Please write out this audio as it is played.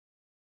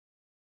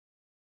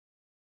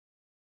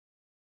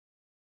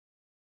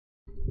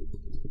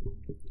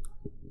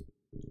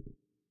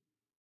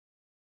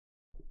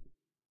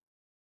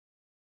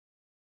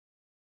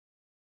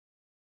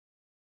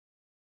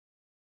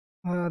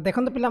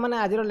देखो पिला माने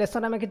आज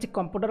लेसन आम कि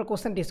कंप्यूटर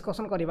क्वेश्चन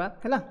डिस्कसन करवा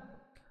है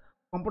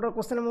कंप्यूटर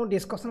क्वेश्चन मुझे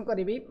डिस्कसन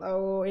करी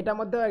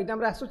आईटा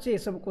एग्जाम आसूसी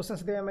सब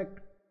क्वेश्चन आम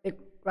एक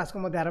क्लास को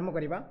आरंभ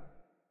करवा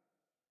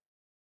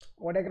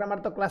ओडिया ग्रामर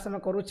तो क्लास आम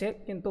करुचे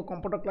किंतु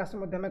कंप्यूटर क्लास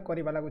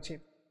करवा लगुच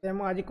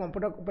आज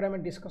कंप्यूटर उपर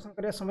डिस्कसन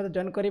करेंगे समस्त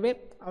जॉइन करेंगे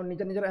और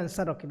निज निजर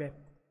आंसर रखिए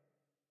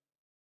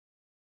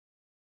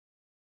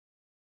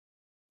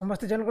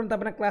समस्त जॉइन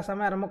कर क्लास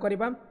आम आरंभ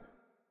करवा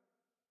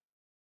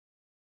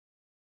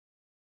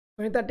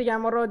सुनीता टी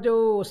आमर जो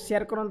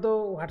शेयर करूँ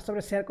व्हाट्सएप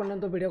शेयर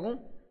कर वीडियो को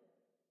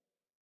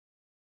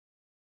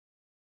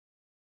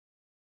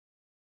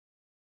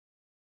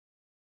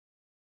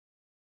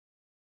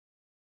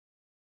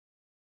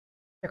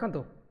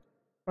देखो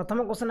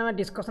प्रथम क्वेश्चन आम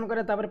डिस्कसन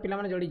करें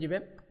पिला जोड़ीजे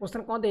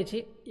क्वेश्चन कौन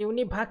देती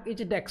यूनिभाग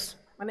इज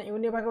डेस्क माने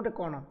यूनिभाग गोटे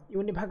कौन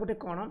यूनिभाग गोटे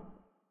कौन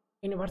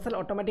universal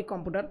automatic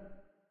computer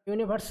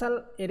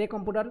universal array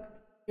computer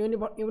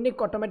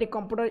unique automatic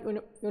computer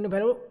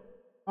यूनिवैल्यू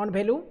on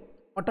value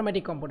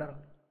automatic computer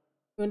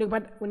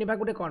यूनिभाग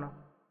गोटे कौन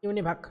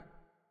यूनिभाग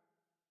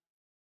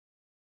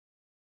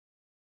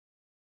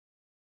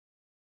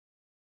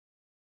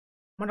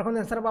मन रखते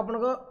आंसर हम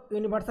आपको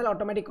यूनिवर्सल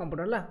ऑटोमेटिक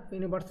कंप्यूटर है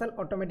यूनिवर्सल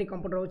ऑटोमेटिक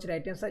कंप्यूटर हूँ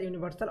right answer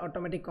universal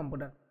automatic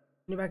computer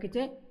यूनिभाग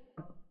किचे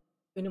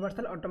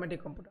universal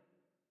automatic computer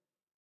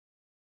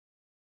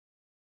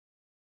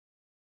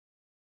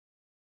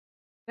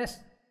yes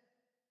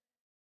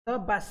तो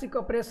basic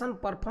operation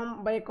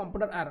perform by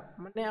computer are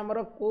माने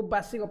हमरो को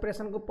बेसिक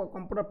ऑपरेशन को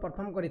कंप्यूटर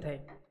परफॉर्म करि थाए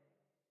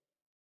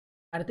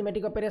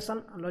arithmetic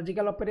operation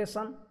logical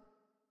operation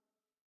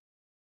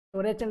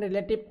storage and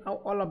relative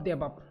all of the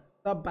above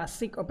the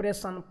basic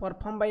operation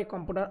perform by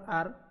computer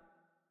are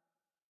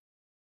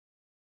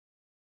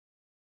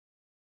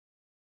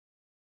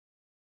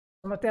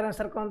समस्त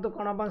answer कहतु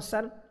कौन हम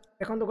आंसर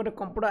देखो गोटे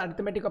कंप्यूटर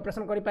अरिथमेटिक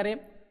ऑपरेशन करि पारे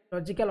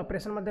लॉजिकल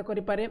ऑपरेशन मध्य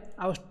करि पारे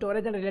आ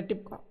स्टोरेज एंड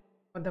रिलेटिव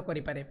मध्य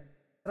करि पारे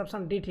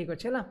ऑप्शन डी ठीक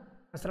अच्छे ना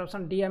आंसर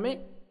ऑप्शन डी आम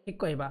ठीक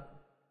कहवा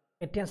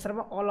ये आंसर हम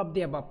all of the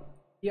above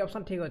D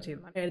option ठीक अच्छे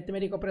माने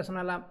अरिथमेटिक ऑपरेशन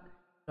है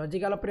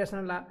लॉजिकल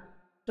ऑपरेशन है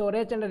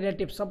स्टोरेज एंड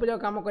रिलेटिव सब जो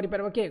काम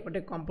कर किए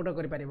गोटे कंप्यूटर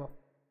कर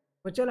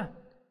बुझे ना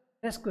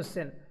next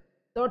question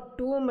the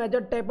two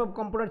major type of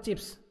computer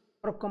chips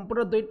और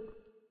कंप्यूटर दुई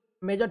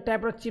मेजर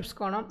टाइप ऑफ चिप्स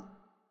कौन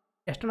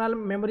external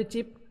memory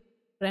chip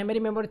primary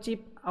memory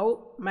chip आउ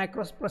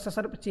माइक्रो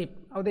प्रोसेसर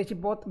चिप आउ देखिए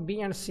both B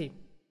and C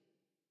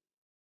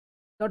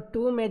The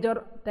two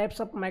major types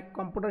of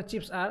computer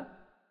chips are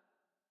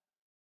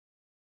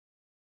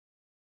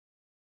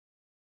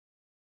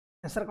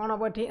answer कौन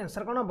हम ये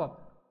answer कौन हम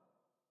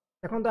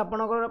देखो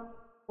आपंकर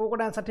को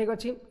गोटे आंसर ठीक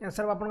अच्छे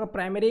आंसर आप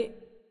प्राइमरी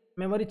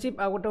मेमोरी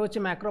चिप आ गोटे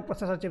हूँ माइक्रो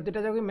प्रोसेसर चिप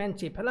दुटा जो मेन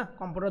चिप है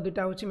कंप्यूटर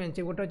दुटा हूँ मेन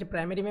चिप गोटे हूँ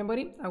प्राइमरी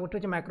मेमोरी आ गोटे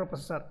हूँ माइक्रो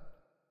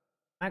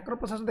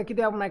प्रोसेसर देखी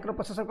दिए माइक्रो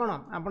प्रोसेसर कौन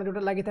आप जो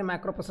लगी था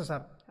माइक्रो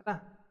प्रोसेसर है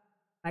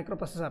माइक्रो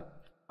प्रोसेसर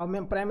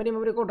और primary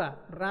memory Kota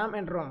Ram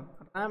and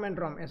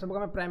रोम ये सब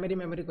आम प्राइमरी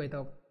मेमोरी कही था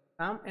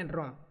Ram and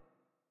Rome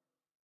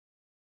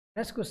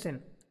next question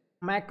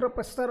micro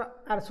processor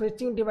are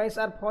switching device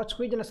are for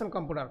which generation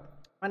computer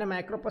माने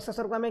माइक्रो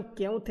प्रोसेसर को आम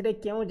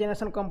क्यों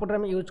जनरेशन कंप्यूटर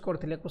में यूज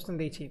करते क्वेश्चन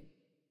देखिए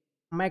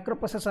micro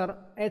processor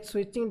as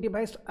switching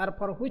device are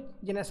for which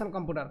generation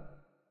computer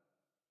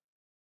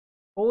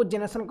को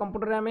जनरेशन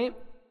कंप्यूटर आम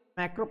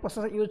micro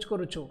processor use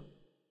करूँ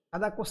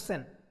आधा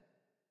क्वेश्चन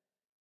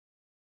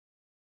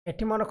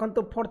एटी मन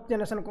रखु फोर्थ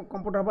जनरेशन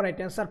कंप्यूटर हम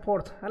राइट आंसर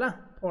फोर्थ है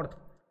फोर्थ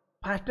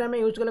फास्ट आम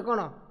यूज कले कौन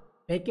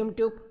वैक्यूम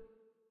ट्यूब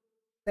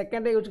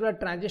सेकेंड यूज कले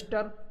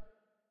ट्रांजिस्टर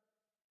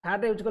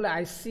थर्ड यूज कले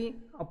आईसी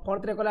और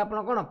फोर्थ रे कले आप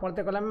कौन फोर्थ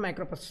रे कले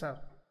माइक्रो प्रोसेसर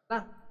है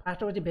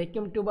फास्ट हूँ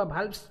वैक्यूम ट्यूब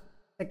भाल्व्स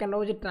सेकेंड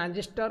हूँ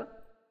ट्रांजिस्टर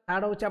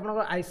थर्ड हूँ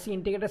आप आईसी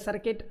इंटीग्रेटेड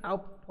सर्किट आउ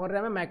फोर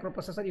आम माइक्रो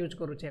प्रोसेसर यूज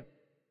करुचे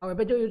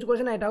और जो यूज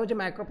कर यहाँ हूँ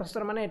माइक्रो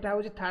प्रोसेसर माने यहाँ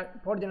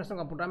हूँ फोर्थ जनरेशन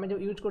कंप्यूटर आम जो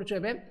यूज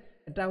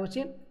करुँ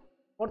हूँ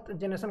fourth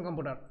generation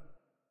computer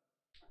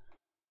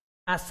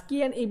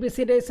ASCII and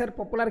EBCDIC are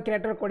popular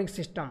character coding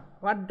system.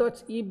 What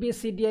does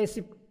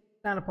EBCDIC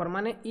stand for?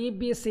 माने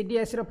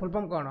EBCDIC रो फुल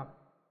फॉर्म कौन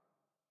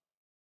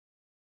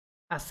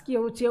ASCII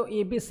होची और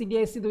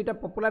EBCDIC दुईटा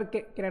पॉपुलर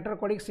कैरेक्टर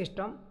कोडिंग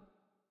सिस्टम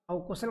और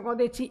क्वेश्चन कौन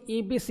देछि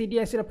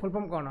EBCDIC रो फुल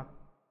फॉर्म कौन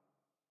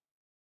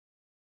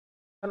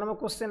नंबर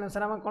क्वेश्चन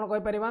आंसर हम कौन कहि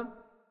परिबा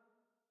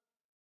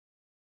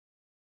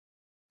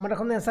हम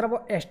रखम आंसर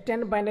हम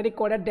extend binary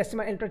coded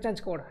decimal interchange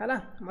code है ना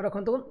हम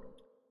रखंतु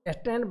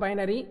extend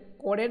binary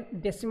coded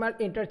decimal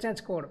interchange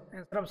code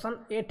answer option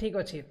A ठीक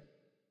अच्छे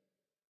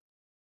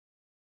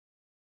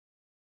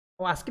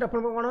और ASCII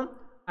फुल फॉर्म कौन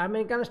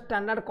American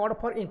standard code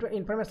for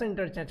information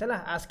interchange है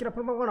ASCII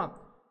फुल फॉर्म कौन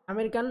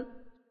American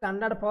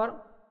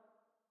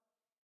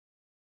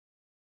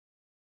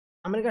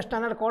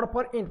standard code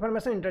for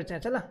information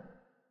interchange है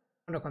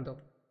रखु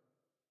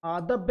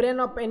the brain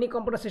of any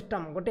computer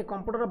system गोटे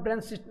computer brain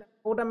system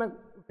कौटा आम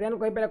ब्रेन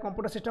कहीपर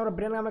कंप्यूटर सिस्टम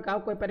ब्रेन आम क्या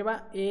कहीपर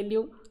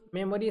ALU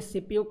memory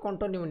CPU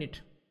control unit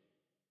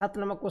 7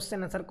 number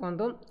question answer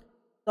कहतु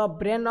the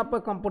brain of a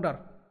computer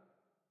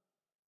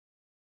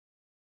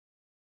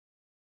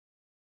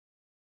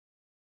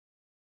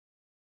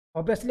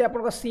obviously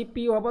आपन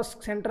CPU हम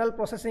central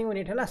processing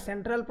unit है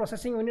central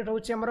processing unit हूँ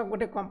आम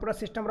गोटे कंप्यूटर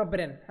सिस्टम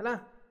ब्रेन है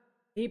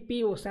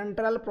सीपीयू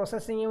सेंट्रल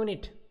प्रोसेसिंग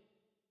यूनिट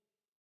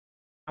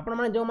आपण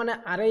मैंने जो मैंने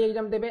आरआई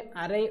एग्जाम देवे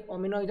आरआई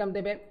अमीनो एग्जाम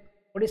देवे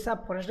ओडिशा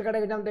फॉरेस्ट गार्ड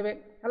एग्जाम देवे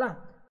है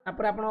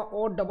तापर आप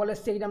O double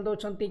S C exam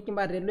दौरान कि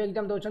रेलवे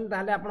एग्जाम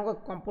दौरान आप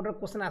कंप्यूटर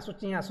क्वेश्चन आसूँ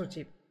ही आसूँ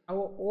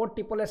ओ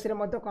triple S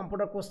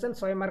computer question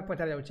 100 mark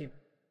पचार जाऊँगी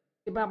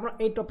आप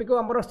टॉपिक को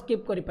आम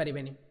स्किप करें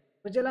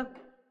बुझेगा।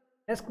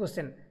 Next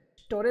question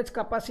storage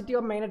capacity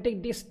of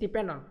magnetic disk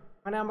depend on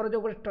माने हमर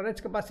जो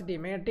स्टोरेज कैपेसिटी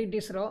मैग्नेटिक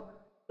डिस्क रो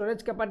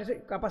स्टोरेज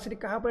कैपेसिटी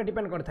कहाँ पर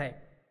डिपेंड करता है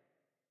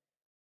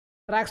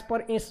ट्रैक्स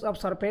पर इंच ऑफ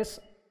सरफेस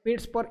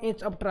फीट्स पर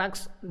inch of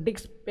tracks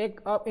disc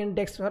pick of in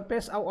disc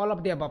surface और all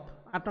of the above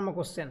 8 number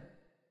question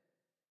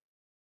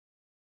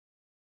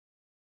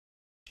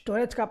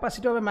storage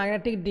capacity of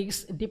magnetic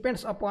disk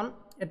depends upon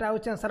एटा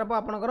होचे answer अब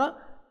आपनकर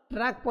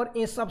ट्रैक पर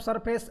इंच ऑफ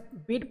सरफेस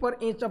बीट पर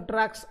inch of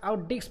tracks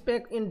और disc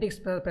pack इन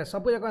disc surface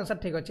सब जाक answer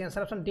ठीक अच्छे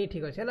आंसर ऑप्शन डी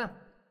ठीक अच्छे है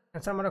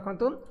आंसर मन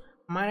रखु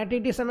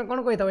मैग्नेटिक डिस्क आम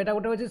कौन कही था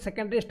गोटे हूँ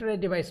secondary storage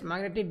device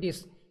magnetic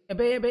disk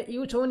एबे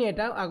यूज होनी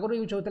यहाँ आगुरी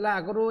यूज होता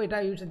आगुरी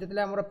यहाँ यूज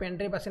होता आम पेन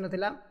ड्राइव आसी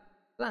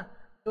नाला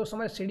जो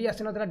समय सीडी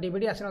आसी ना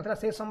डीवीडी आसी ना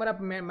से समय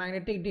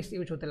मैग्नेटिक डिस्क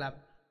यूज होता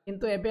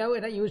किंतु एबे आउ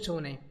एटा यूज हो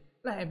ना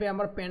एबे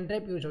आम पेन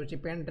ड्राइव यूज हो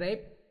पेन ड्राइव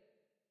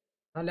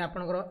ना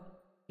आपंकर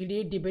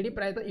सीडी डीवीडी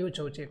प्रायतः यूज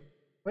होचे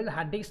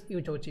हार्ड डिस्क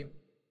यूज होची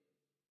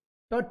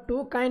तो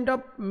to kind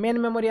of main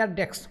memory R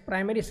dash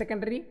primary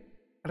secondary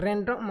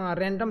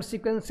random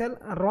sequential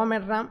Rome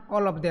and RAM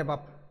all of the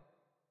above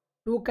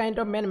to kind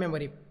of main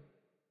memory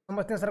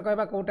समस्त answer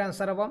कहबा Kota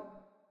answer हम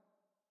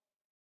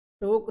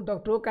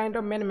to kind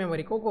of main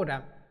memory Kota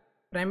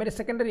primary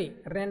secondary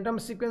random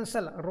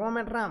sequential Rome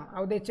and RAM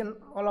आउ देचन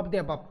all of the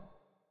above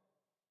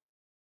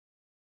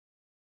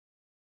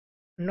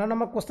 9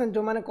 number question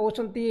जो मैंने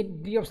कहते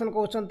D option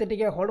कहते T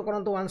hold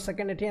करूँ 1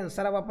 second ये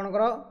आंसर हम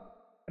आपंकर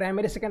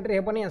प्राइमरी सेकेंडरी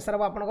हेनी आंसर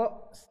हम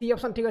आप सी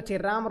ऑप्शन ठीक अच्छे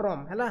राम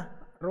रोम है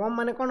रोम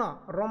माने कौन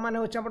रोम माने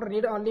हूँ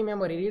रीड ओनली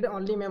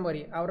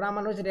मेमोरी आ राम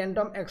मान हूँ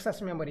रैंडम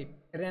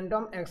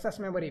एक्सेस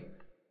मेमोरी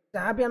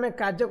जहाँ भी आम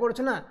कार्य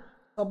करुना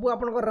सब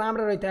आप राम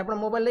रही है आप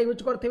मोबाइल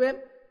यूज करेंगे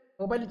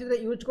मोबाइल जो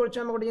यूज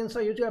कर गोटे जिन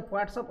यूज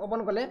व्हाट्सअप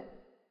ओपन कले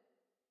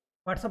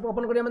व्हाट्सअप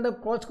ओपन कर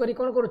क्लोज कर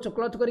कौन करूँ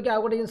क्लोज करके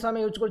आउ गोटे जिन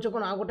यूज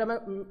करूँ आउ गोटे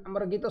आम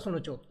गीत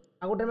शुणुचु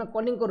आउ गोटे आम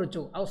कलिंग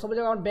करुचु आ सब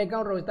जगह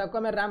बैकग्राउंड रोचे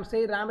आम राम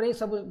से राम रे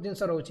सब जिन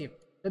रोचे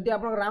जदि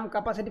आप राम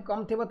कैपेसिटी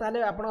कम थी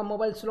ताले आप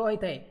मोबाइल स्लो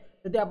होता है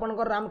जदि आप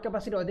राम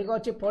कैपेसिटी अधिक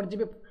अच्छी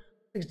 4GB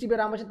 6GB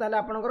राम अच्छे ताले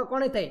आपंकर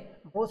कौन होता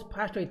है बहुत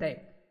फास्ट होता है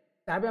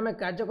जहाँ भी आम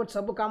कार्य कर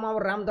सब काम आम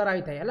राम द्वारा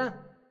होता है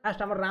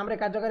फास्ट आम राम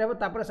कार्य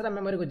कर से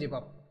मेमोरी को जीव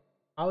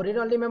आउ रीड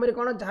ओनली मेमोरी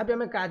कौन जहाँ भी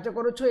आम कार्य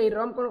करुच्छू ये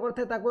रम कौन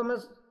करते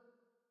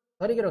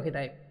धरिक रखी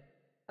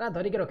था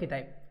धरिक रखी था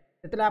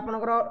से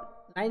आपंकर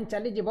लाइन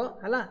चलीज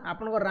है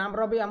आपन राम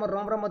री आम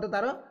रोम रो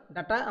तार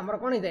डाटा आम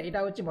कौन होता है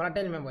यहाँ हूँ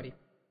भोलाटाइल मेमोरी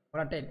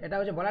भोलाटाइल यहाँ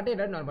हूँ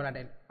भोलाटाइल नॉन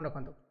भोलाटाइल रखु।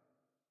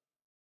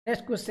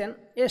 Next question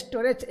a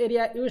storage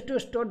area use to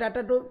store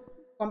data to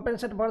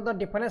compensate for the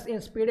difference in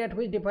speed at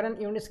which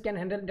different units can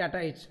handle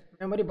data is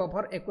memory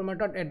buffer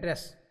accumulated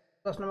address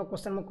 10 number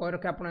question मु कह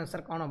रखे आपन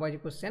answer कौन होबा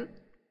question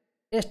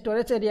a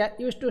storage area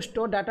use to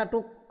store data to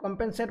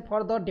compensate for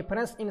the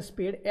difference in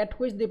speed at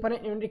which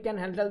different unit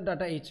can handle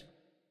data is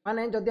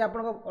माने जदि आपन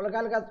अलग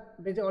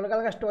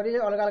अलग स्टोरेज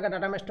अलग अलग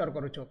डाटा में स्टोर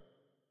करूछु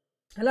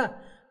हला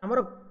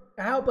हमर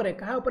कहा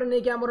ऊपर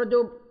नहीं कि हमर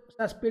जो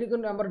स्पीड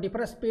को हमर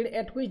different speed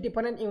at which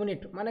different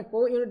unit माने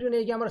को यूनिट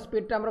नहीं कि हमर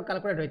स्पीड ता हमर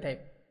कैलकुलेट होई थाए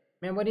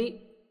मेमोरी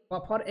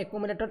बफर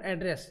एक्युमुलेटेड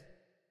एड्रेस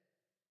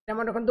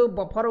मन रखु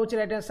बफर हूँ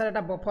राइट आंसर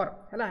एटा बफर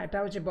है एटा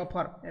हूँ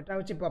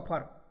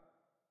buffer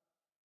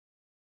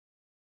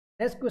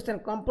next question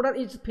computer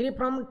is free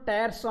from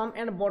tyre some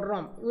and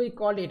बोर्डरम we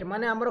call it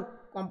माने हमर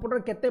कंप्यूटर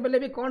केते बेले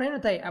भी कौन है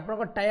थाए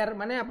आपन टायर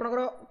माने आपन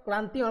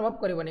क्लांति अनुभव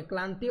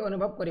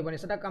करबनी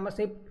सेटा हम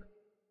से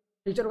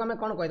फीचर को हमें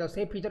कौन कह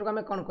से फीचर को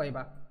हमें कौन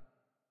कहबा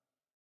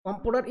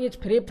computer is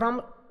free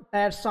from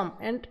tyre some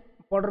and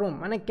boardroom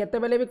माने केते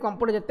बेले भी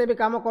कंप्यूटर जिते भी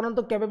काम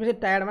करंतु केबे भी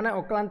टायर्ड माने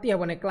अक्लांति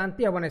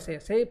हेबने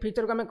से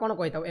फीचर को हमें कौन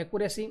कही था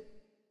एक्यूरेसी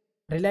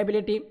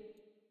रिलायबिलिटी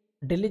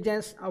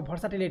डिलिजेंस और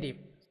वर्साटिलिटी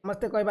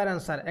समस्ते कहबार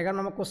आंसर 11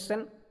 नंबर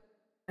क्वेश्चन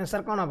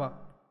आंसर कौन हम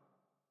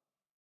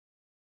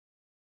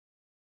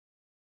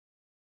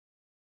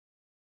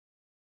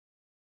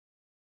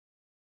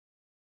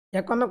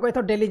या आम कही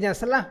था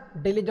डिलिजेंस है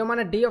डेली जो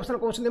मैंने डी ऑप्शन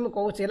कहते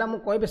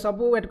मुझे कह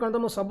सब वेट कर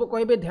मुझे सब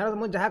कह ध्यान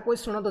मुझे जहाँ कह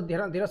शुणु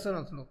धीरे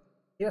शुणु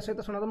धीरे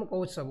सहित शुणु मुझे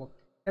कहूँ सब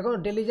देखो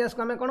डिलिजेंस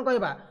को आम कौन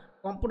कहवा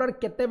कंप्यूटर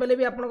केते बेले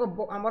भी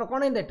आपको आमर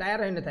कौन होता है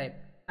टायर होने थाए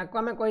ताको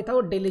आम कही था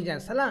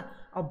डिलिजेंस है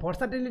और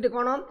वर्साटिलिटी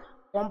कौन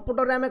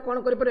कंप्यूटर आम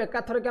कौन कर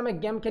एकाथरक आम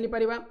गेम खेली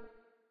पार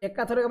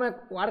एकाथरक आम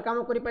वार्ड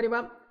काम कर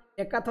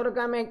एकाथरक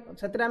आम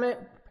से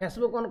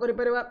फेसबुक ऑन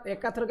कर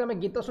एकाथरक आम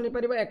गीत शुणी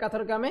पार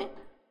एकाथरक आम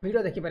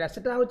वीडियो देखिपार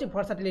सेटा हूँ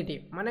वर्साटिलिटी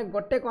माने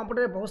गोटे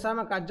कंप्यूटर बहुत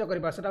सारा कार्य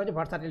कर हूँ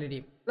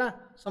वर्साटिलिटी है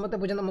समस्त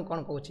बुझे मुझे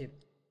कौन कहूँ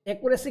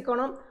एक्यूरेसी कौन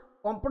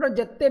कंप्यूटर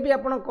जिते भी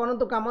आप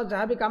करूँ कम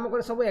जहाँ भी कम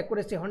करे सब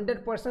एक्यूरेसी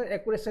 100%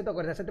 एक्यूरेसी सहित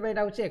करता है से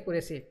हूँ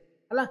एक्यूरेसी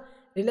है।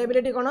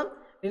 रिलायबिलिटी कौन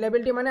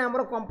रिलायबिलिटी माने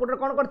आमर कंप्यूटर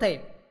कौन करता है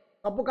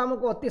सब कम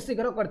को अति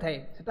शीघ्र करता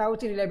है सेटा हूँ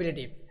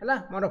रिलायबिलिटी है।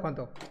 मन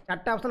रखु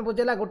चार्टा ऑप्शन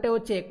बुझेगा गोटे हूँ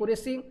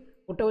एक्यूरेसी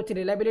गोटे हूँ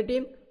रिलायबिलिटी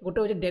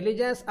गोटे हूँ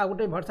इंटेलिजेंस आ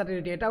गोटे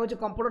वर्साटिलिटी एटा हूँ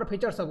कंप्यूटर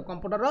फीचर सब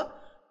कंप्यूटर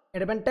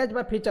एडवांटेज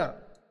बा फीचर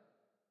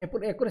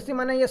एक्यूरेसी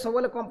माने ये सब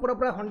कंप्यूटर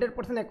पूरा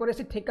 100%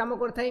 एक्यूरेसी ठीक काम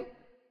करता है।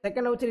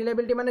 सेकेंड हूँ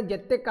रिलायबिलिटी माने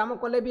जिते काम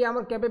कले भी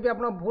आम केबे भी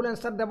आप भूल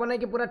आंसर देव ना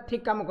कि पूरा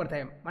ठीक काम करता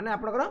है माने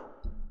आपनकर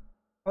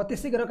अति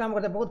शीघ्र काम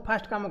करता है बहुत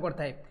फास्ट काम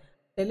करता है।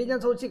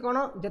 इंटेलिजेंस हूँ कौन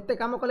जिते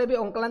काम कले भी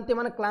अक्लांति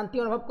माने क्लांति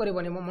अनुभव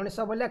करनी मनीष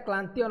भाया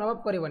क्लांति अनुभव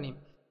करनी।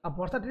 आ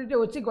वर्साटिलिटी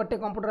हूँ गोटे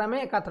कंप्यूटर आम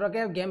एकाथर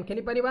के गेम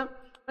खेली पार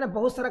मैंने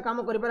बहुत सारा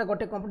काम कर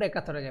गोटे कंप्यूटर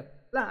एकाथर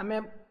के आम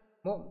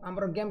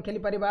आमर गेम खेली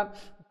पार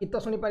गीत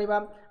शुणी पार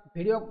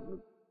वीडियो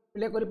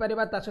प्ले कर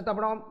सहित आप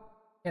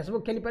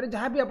फेसबुक खेली पारे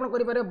जहाँ भी आप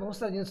करेंगे बहुत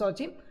सारा जिन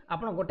अच्छी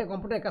आप गोटे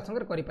कंप्यूटर एका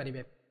संगे करेंगे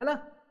है।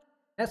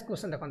 नेक्स्ट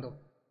क्वेश्चन देखो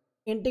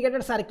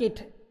integrated circuit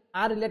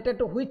are related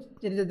to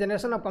which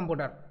generation of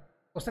computer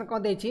question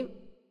कौन दे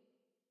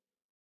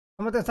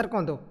समझते आंसर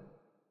कहतु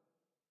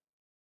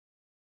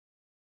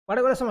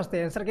पढ़े गले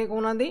समस्ते आंसर कहीं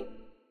कहना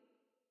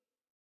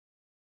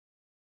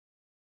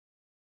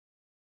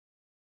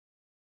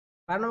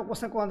बार नंबर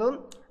क्वेश्चन कहतु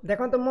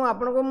देखो मुझे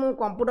आपको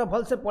कंप्यूटर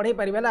भल से पढ़े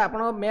पारि आप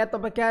मैथ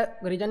अपेक्षा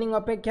रिजनिंग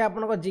अपेक्षा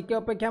आप जीके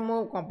अपेक्षा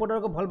मु कंप्यूटर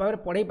को भल भाव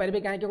पढ़े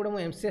पारि कहीं गोटे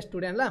मुझे एमसीए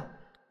स्टूडेंट है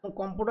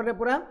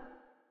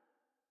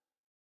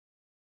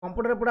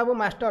कंप्यूटर पूरा वो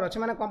मास्टर अच्छे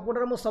मैंने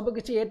कंप्यूटर मुझे सब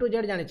किसी ए टू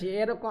जेड जानी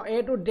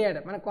ए टू जेड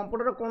मैंने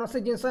कंप्यूटर कौन सी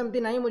जिनस एमती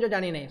ना मुझे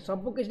जानी ना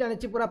सब किसी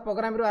जानी पूरा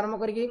प्रोग्राम रू आरंभ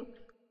करके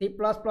C++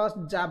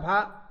 जाभा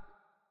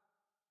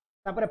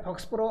तापर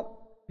फॉक्स प्रो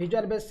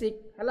विजुअल बेसिक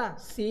है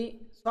सी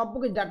सब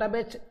किसी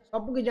डाटाबेस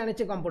सब किसी जानी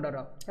कंप्यूटर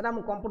है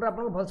मुझे कंप्यूटर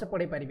आपको भलसे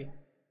पढ़े पारि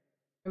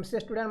एमसीए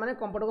स्टूडेंट मैंने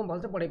कंप्यूटर को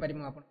भलसे पढ़े पारि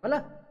है।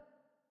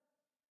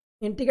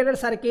 Integrated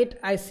circuit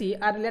IC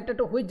are related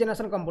to which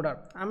generation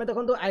computer आम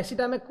देखो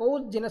आईसीटा आम कौ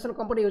जनरेशन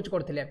कंप्यूटर यूज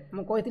करते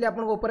मुझे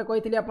आपको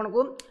कही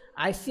आपको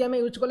आईसी आम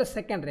यूज कले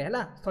सेकेंड रे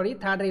है सॉरी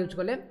थर्ड रे यूज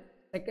कले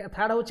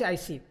थर्ड हूँ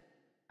आईसी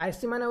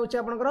आईसी मान हूँ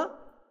आपंकर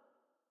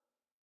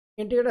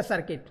इंटीग्रेटेड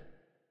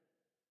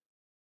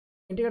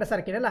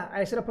सर्किट है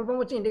आईसी फुल फॉर्म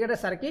होची इंटीग्रेटेड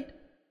सर्किट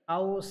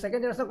आउ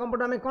सेकेंड जनरेशन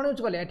कंप्यूटर आम कौन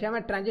यूज कले आम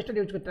ट्रांजिस्टर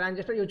यूज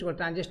कर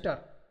ट्रांजिस्टर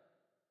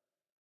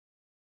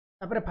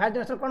तापर फास्ट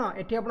जनरेशन कौन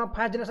एटी आप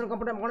फास्ट जनरेशन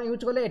कंप्यूटर कौन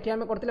यूज कले एटी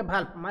आम करते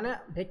भाल्व माने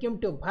वैक्यूम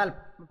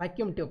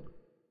ट्यूब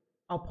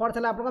आ फोर्थ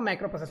है आपको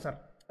माइक्रो प्रोसेसर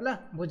है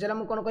बुझेगा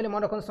मुझे कौन कहली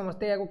मन रखते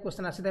समस्ते या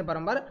क्वेश्चन आसी था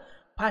बारंबार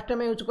फास्ट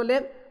आम यूज कले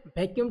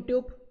वैक्यूम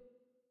ट्यूब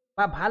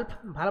भाल्व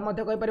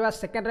कहीपर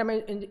सेकेंड आम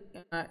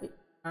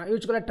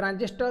यूज कले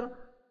ट्रांजिस्टर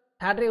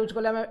थर्ड रे यूज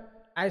कले आम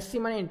आईसी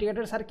माने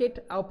इंटीग्रेटेड सर्किट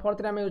आउ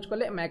फोर्थ आम यूज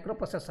कले माइक्रो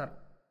प्रोसेसर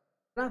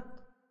है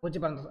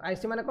बुझीपार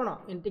आईसी माने कौन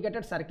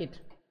integrated circuit.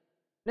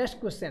 Next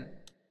question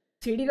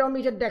CD-ROM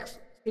is a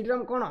desk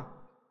CD-ROM कौन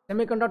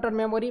semiconductor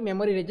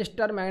memory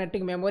register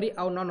magnetic memory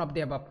आउ नॉन ऑफ द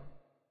अबव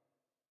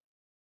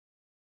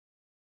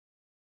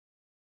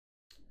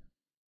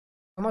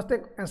समस्ते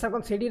आंसर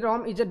कौन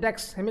CD-ROM is a desk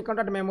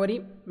semiconductor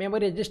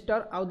memory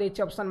register आउ दे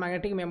option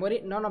magnetic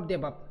memory none of the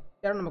above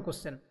 13 number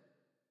question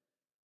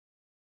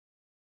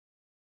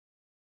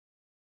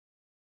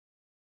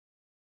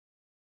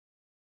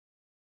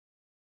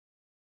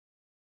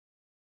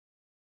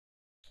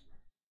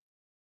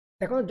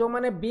देखो जो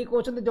मैंने B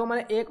कहते जो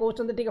मैंने ए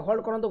कहते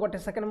होल्ड करूँ गोटे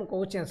सेकेंड मुझे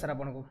कहूँ आंसर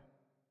आपको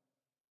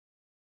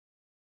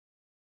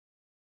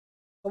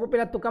सब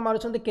पिला तुका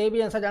मारुंट कई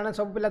भी आंसर जाना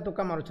सब पिला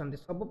तुका मारुंट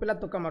सब पिला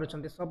तुका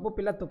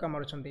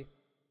मारुंट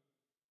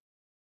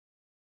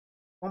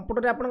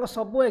कंप्यूटर आप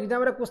सब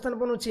एग्जाम क्वेश्चन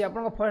बनूची आप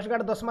फर्स्ट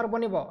गार्ड 10 मार्क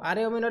बनब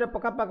आरए अमीन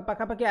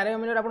पखापाखि आरए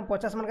अमीन आप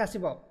 50 मार्क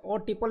आसो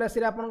और ट्रिपल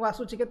एसी आपको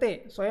आसूची के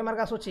 100 मार्क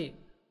आसूची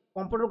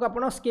कंप्यूटर को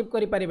आप स्किप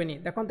करें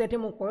देखो ये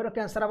मुझे कही रखी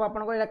आंसर हम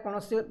आपको कौन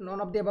सी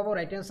none of the above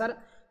right answer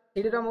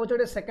CD-ROM हूँ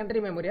गोटे सेकेंडरी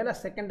मेमोरी है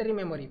सेकेंडरी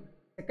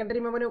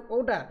मेमोरी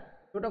कौटा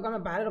जोटा को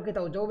आम बाहर रखी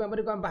था जो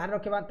मेमोरी को आम बाहर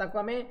रखा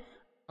आम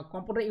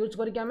कंप्यूटर यूज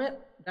करके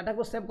डाटा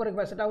को सेव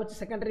कर हूँ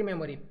सेकेंडरी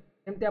मेमोरी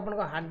जमी आप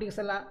हार्ड डिस्क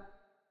है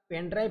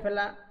पेन ड्राइव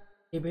है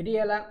DVD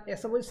है ये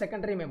सब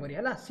सेकेंडरी मेमोरी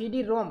है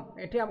CD-ROM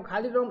ये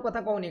खाली रोम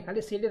कथा कहूनी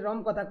खाली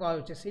CD-ROM कथा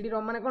कहूँ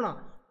CD-ROM माने कौन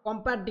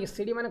कंपैक्ट डिस्क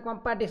CD माने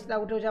कंपैक्ट डिस्क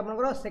गोटे हूँ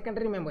आप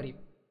सेकेंडरी मेमोरी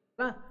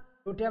जो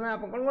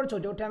आप कौन कर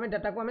जो आम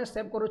डाटा को आम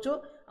सेव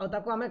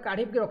करुँ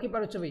काढ़ी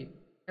रखिपार्छु भी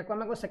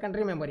आम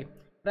सेकेंडरी मेमोरी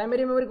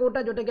प्राइमरी मेमोरी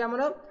कौटा जोटा कि आम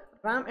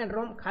राम एंड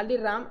रोम खाली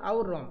राम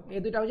आउ रोम ये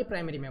दुटा हूँ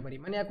प्राइमरी मेमोरी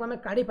माने आम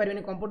काढ़ी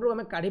पारे कंप्यूटर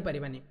आम काढ़ी पारे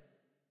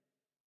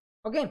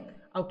ओके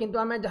आउ किंतु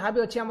आम जहाँ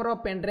भी अच्छे आम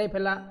पेन ड्राइव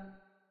है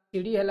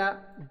CD है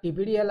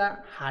DVD है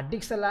हार्ड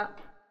डिस्क है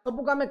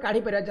सबको आम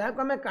काढ़ी पार जहाँ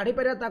को आम काढ़ी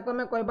पार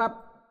आम कहवा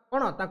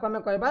कौन ताको आम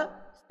कहवा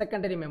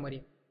सेकेंडरी मेमोरी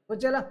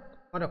बुझीगला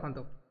मन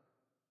रखु।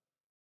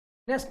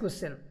 नेक्स्ट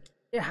क्वेश्चन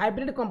ए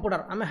हाइब्रिड कंप्यूटर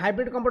आम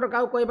हाइब्रिड कंप्यूटर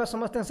क्या कहवा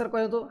समस्त आंसर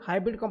कहतु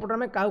हाइब्रिड कंप्यूटर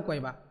आम क्या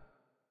कहवा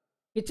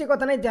किसी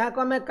कथा नहीं जहाँ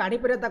को आम काढ़ी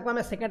पार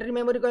आम सेकेंडरी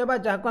मेमोरी कहवा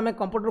जहाँ को आम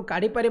कंप्यूटर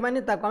काढ़ी पारानी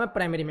आम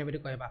प्राइमरी मेमोरी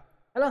कहवा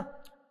है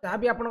जहाँ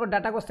भी आप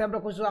डाटा को सेव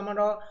रखुचु आम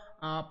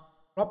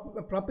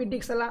फ्लॉपी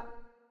डिस्क है,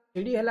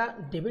 सीडी है,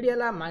 डीवीडी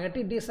है,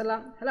 मैग्नेटिक डिस्क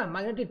है,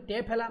 मैग्नेटिक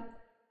टेप है,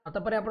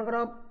 तापर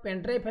आपंकर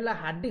पेनड्राइव है,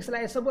 हार्ड डिस्क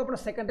है, सब आप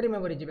सेकेंडरी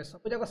मेमोरी जी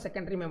सब जाक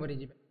सेकेंडरी मेमोरी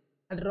जी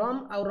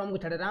रम आउ रम को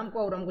छाड़े राम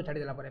को रम को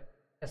छाड़देला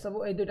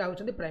सब ये दुईटा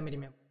होती primary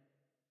memory.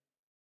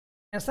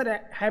 Answer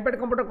hybrid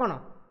computer कौन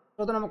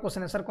 14 नंबर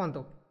क्वेश्चन आंसर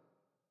कहतु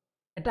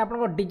एटा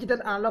आपन डिजिटल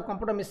एनालॉग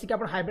कंप्यूटर मिसिक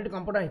आपन हाइब्रिड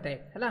कंप्यूटर होता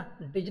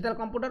है डिजिटल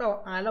कंप्यूटर और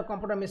एनालॉग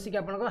कंप्यूटर मिसिक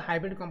आपन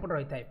हाइब्रिड कंप्यूटर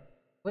होता है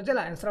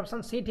बुझला आंसर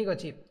ऑप्शन सी ठीक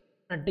अच्छी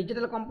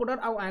डिजिटल कंप्यूटर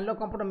और एनालॉग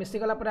कंप्यूटर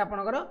मिसिगला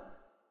आपनकर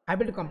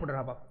हाइब्रिड कंप्यूटर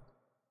हम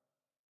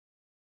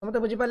समस्त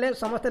बुझीपारे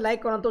समस्त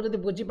लाइक करूँ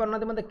जब बुझीपार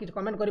मतलब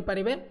कमेंट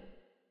करेंगे।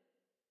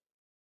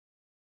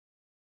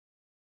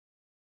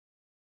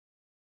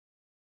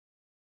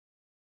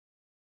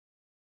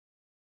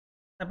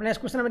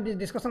 नेक्स्ट क्वेश्चन में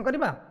डिस्कशन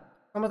करवा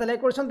समस्त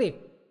लाइक कर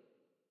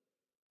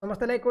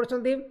समस्त लाइक कर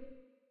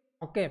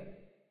ओके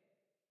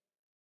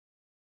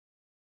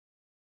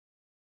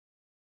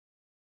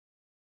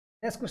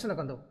नेक्स्ट क्वेश्चन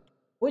देखो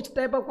which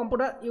type of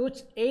computer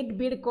use 8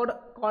 bit code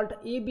called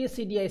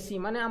EBCDIC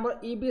माने हमर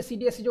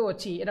EBCDIC जो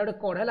अच्छी एटा गोटे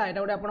कोड है एटा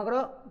गोटे आपनकर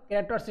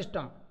कैरेक्टर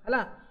सिस्टम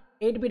है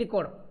 8 बिट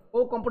कोड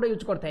को कंप्यूटर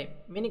यूज करता है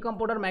mini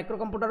computer micro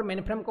computer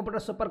mainframe computer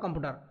super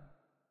computer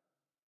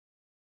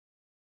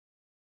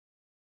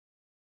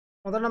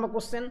 15 number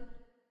question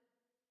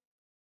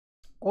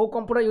को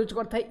कंप्यूटर यूज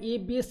करता है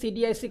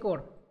EBCDIC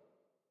कोड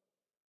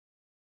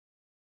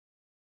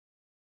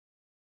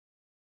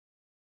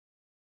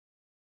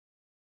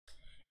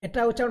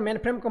एटा हूँ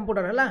मेनफ्रेम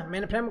कंप्यूटर है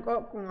मेनफ्रेम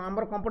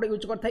आमर कंप्यूटर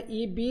यूज करता है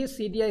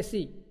EBCDIC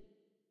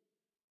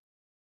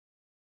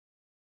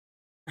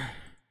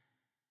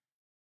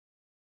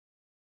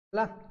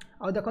है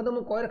आ देखो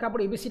मुझे कही रखा आप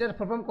EBCD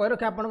फॉर्म कही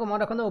रखा आपको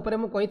मन रखते ऊपर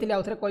मुझे कही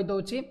आउ थे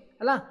कहीदे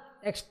है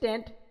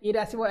एक्सटेंट ई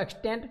आसो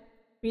एक्सटेंट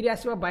पी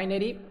आसो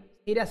बाइनरी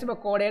सी आसो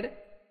कोडेड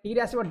टी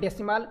आसो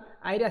डेसिमाल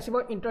आई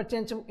आसो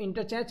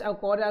इंटरचेंज आउ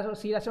कोड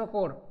सी आसो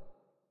code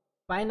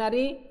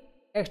binary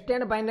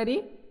extent binary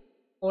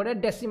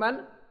coded decimal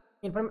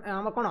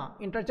आम कौन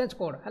इंटरचेंज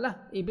कोड है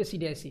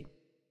EBCDIC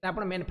आप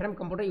मेन फ्रेम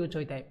कंप्यूटर यूज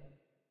होता है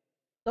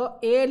तो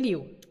ALU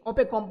of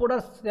a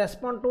computer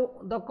respond to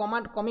the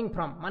command coming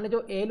from माने जो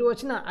ALU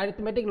अच्छी ना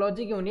अरिथमेटिक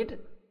लॉजिक यूनिट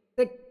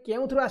से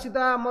क्यों थ्रू आसी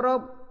आमर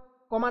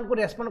कमांड को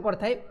रेस्पॉन्ड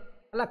करता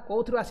है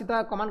कौ थ्रू आसी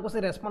कमांड को से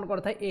रेस्पॉन्ड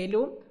करता है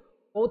ALU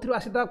कौ थ्रू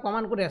आसी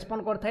कमांड को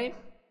रेस्पॉन्ड करता है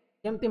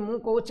जमती मु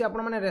कहूँ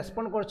आपण मैंने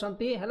respond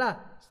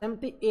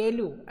करमती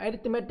ALU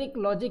arithmetic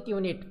logic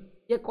unit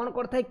ये कौन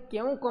करता है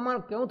क्यों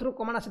कमांड क्यों थ्रू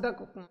कमांड आसी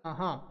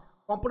हाँ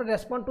computer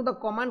respond to the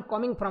command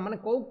coming from माने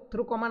कौ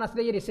थ्रू कमांड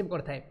आसले ये रिसीव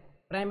करता है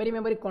primary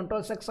memory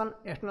control section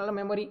external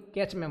memory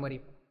cache memory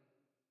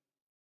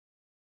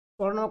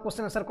 16 number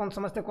question answer कौन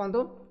समझते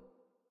कहतु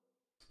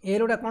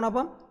एलुटा कौन हम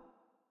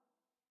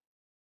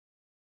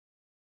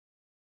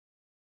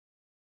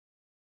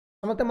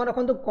समस्त मन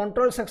रखु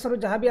कंट्रोल सेक्शन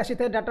जहाँ भी आसी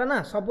डाटा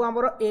ना सब आम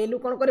ALU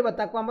कौन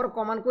कर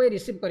कमांड को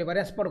रिसीव कर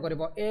रेस्पॉन्ड कर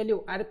ALU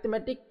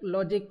अरिथमेटिक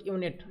लॉजिक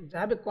यूनिट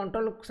जहाँ भी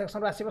कंट्रोल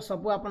सेक्शन आस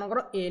सब आपंकर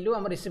ALU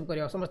आम रिसीव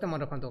कर समस्त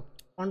मन रखु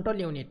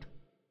control unit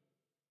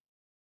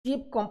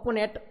cheap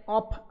component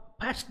of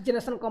first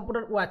generation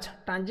computer watch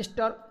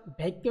transistor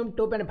vacuum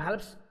tube and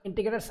भाल्व्स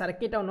integrated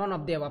circuit और none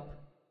of the above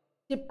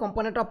cheap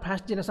component of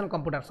first generation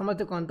computer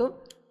समझते कहतु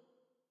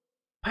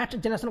फर्स्ट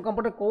जनरेशन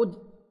कंप्यूटर कौ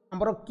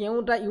आमर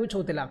क्योंटा यूज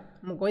होता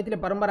मुझे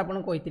बारंबार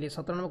आपको कही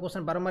 17 नंबर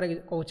क्वेश्चन बारंबार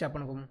कहूँ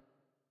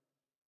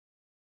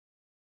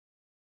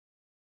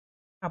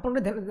आपको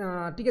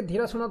आपके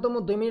धीरे शुणु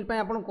मुझे 2 मिनिट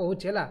आपको कहूँ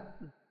है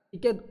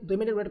 2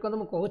 मिनिट वेट कर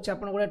कहूँ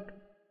आप गोटे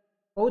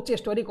कहूँ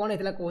स्टोरी कौन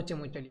होता कहूँ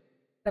मुझे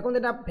देखो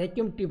यहाँ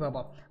वैक्यूम ट्यूब हम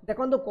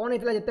देखो कौन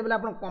होता जिते बेले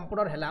आप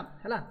कंप्यूटर है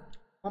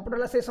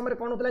कंप्यूटर से समय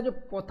कौन होता जो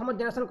प्रथम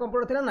जनरेशन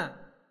कंप्यूटर थी ना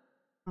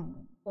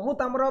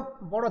बहुत आमर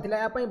बड़ थी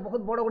यापाई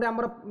बहुत बड़ गोटे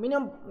आमर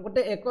मिनिमम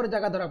गोटे एकर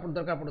जगह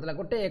दरकार पड़ता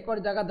गोटे एकर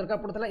जगह दरकार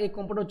पड़ता ये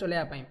कंप्यूटर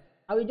चलाइवाई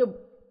आ जो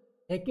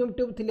वैक्यूम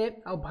ट्यूब थे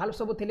भाल्व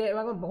सब थे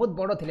बहुत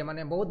बड़ थे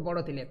माने बहुत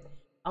बड़ थे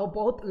आ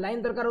बहुत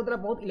लाइन दरकार होता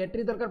बहुत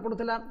इलेक्ट्रिक दरकार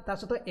पड़ूला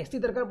सहित एसी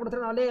दरकार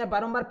पड़ूला ना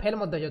बारंबार फेल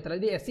होता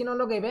यदि एसी न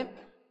लगे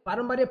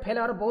बारंबार ये फेल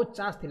हमार बहुत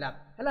चान्स थिला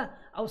है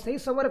आउ सही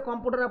समय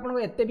कंप्यूटर आपको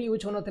एत भी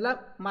यूज होना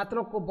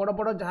मात्र बड़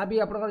बड़ जहाँ भी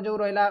आप जो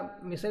रहा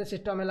मिसाइल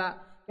सिस्टम है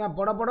कि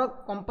बड़ बड़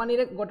कंपानी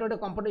रे गोटे गोटे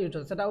कंप्यूटर यूज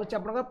होता है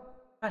आप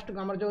फास्ट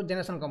आम जो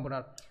जनरेशन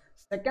कंप्यूटर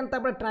सेकेंड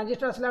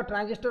ट्रांजिस्टर आसला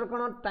ट्रांजिस्टर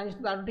कौन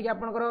ट्रांजिस्टर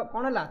आपंकर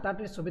कौन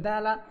है सुविधा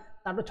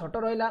है छोट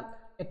रहा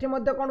ये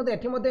कौन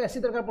होता ये एसी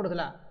दरकार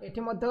पड़ूला ये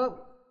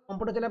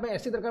कंप्यूटर चलाइए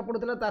एसी दरकार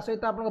पड़ूला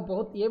सहित आप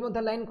बहुत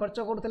ये लाइन खर्च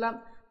करूला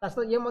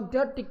सहित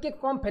ये टिके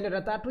कम फेलियर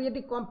है ताठू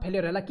ये कम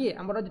फेलियर है कि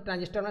आम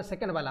ट्रांजिस्टर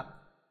सेकेंड वाला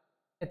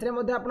एथे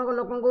आप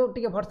लोगों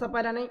टे भरसा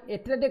पाइला नहीं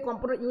एथे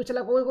कंप्यूटर यूज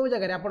है कौ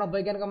जगह आप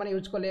वैज्ञानिक मैंने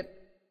यूज कले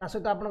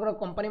सहित आप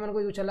कंपानी मान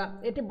यूज है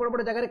ये बड़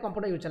बड़ जगह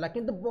कंप्यूटर यूज है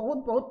कि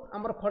बहुत बहुत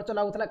आम खर्च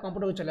लगुला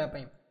कंप्यूटर यूज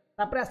चलाइए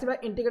आसवा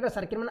इंटीग्रेटेड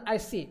सर्किट मैंने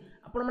आईसी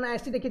आपने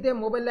आईसी देखिए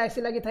मोबाइल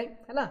आईसी लगी था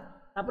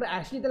है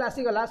आईसी जो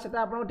आसीगला से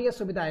आपको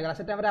सुविधा होगा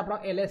से टाइम आप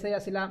LSI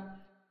आसला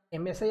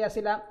MSI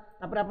आसला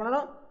आप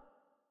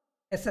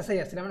SSI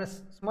आसला मैंने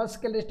small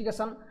scale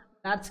distribution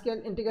large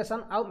scale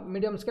integration आउ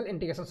मीडियम स्केल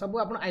इंटीग्रेशन सब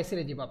आप आईसी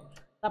रे जीव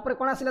तापर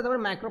कौन आसला तापर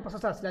माइक्रो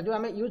प्रोसेसर आसला जो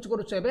आम यूज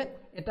करुचे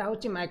एटा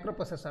हूँ माइक्रो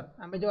प्रोसेसर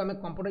आम जो आम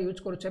कंप्यूटर यूज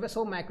करुचे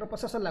सब माइक्रो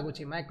प्रोसेसर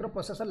लगुच माइक्रो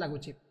प्रोसेसर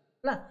लगुच है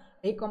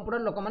यही कंप्यूटर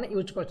लोक मैंने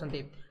यूज कर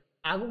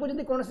आगु को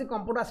जब कौन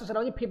कंप्यूटर आस सेटा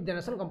हूँ 5th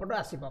जनरेशन कंप्यूटर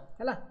आसो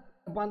है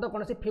एपर्तंत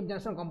कौन 5th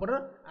जनरेशन कंप्यूटर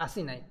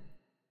आसी ना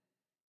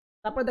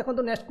तापर देखो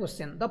next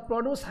question the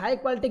produce high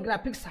quality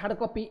graphics hard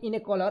copy in A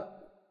colour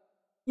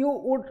you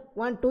would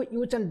want to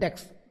use and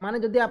desk माने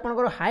जदि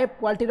आपनकर हाई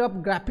क्वालिटी रो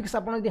ग्राफिक्स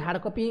आपन जदि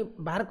हार्ड कॉपी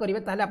बाहर करिवे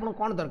ताले आपन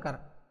कोन दरकार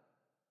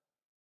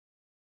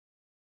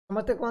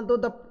समझते कहतु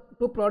the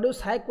two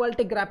produce high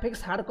quality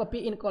graphics hard copy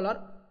in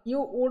colour you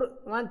would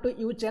want to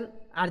use N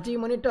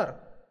RGB monitor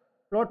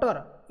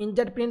plotter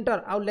inkjet printer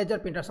आउ लेजर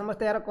प्रिंटर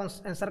समझते यार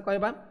आंसर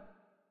कहबा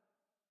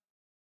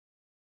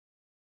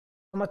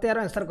समझते यार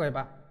आंसर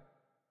कहबा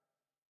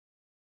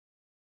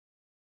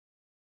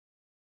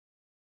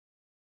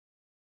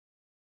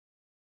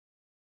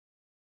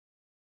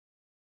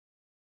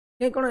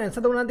कहीं कौन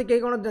आंसर दौना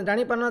कहीं कौन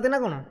जानी पारना ना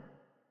कौन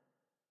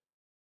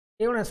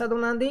कहीं कौन आंसर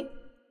दौना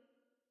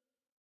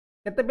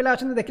केते पिला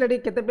अच्छा देखले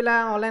केते पिला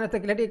ऑनलाइन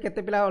देखले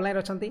केते पिला ऑनलाइन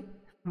अच्छा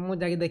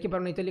मुझे देखी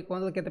पार चली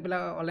कहते केते पिला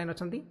ऑनलाइन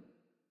अच्छा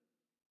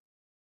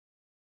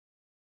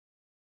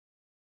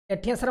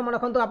एटी आंसर मन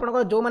रखु आप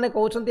जो मैंने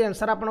कहते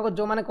आंसर आप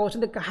जो मैंने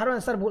कहते कहार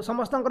आंसर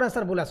समस्त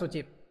आंसर भूल आसूँ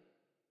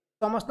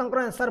समस्त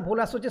आंसर भूल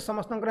आसूँ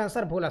समस्त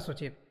आंसर भूल आसूँ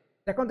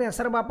देखो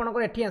आंसर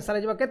आपंकर एटी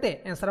आंसर होते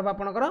आंसर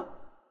आपंकर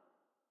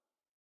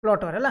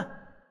प्लॉटर है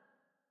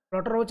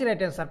प्लॉटर हूँ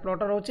राइट आंसर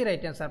प्लॉटर हूँ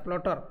राइट आंसर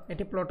प्लॉटर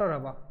ये प्लॉटर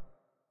हम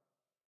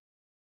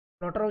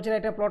प्लॉटर हूँ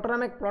राइट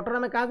प्लॉटर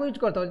आम क्या यूज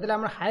करते जो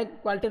आम हाई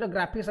क्वालिटी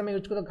ग्राफिक्स आम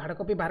यूज करते हार्ड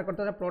कॉपी बाहर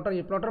करते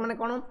प्लॉटर प्लॉटर मैंने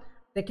कौन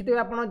देखिए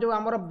आप जो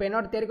आम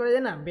बैनर तैयारी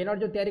ना बैनर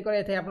जो तैयारी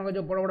कराई आप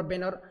जो बड़ बड़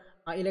बैनर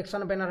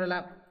इलेक्शन बैनर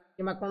है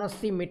कि कौन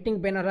सी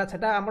मीटिंग बैनर है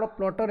सेटा आम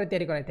प्लॉटर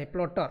तैयारी कराई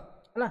प्लॉटर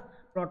है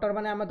प्लॉटर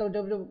मैंने आम तो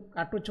जो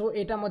काटुछु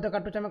यहाँ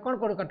काटुछु आम कौन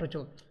कौन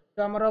काटुछु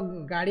तो आम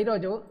गाड़ी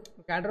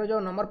जो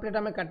नंबर प्लेट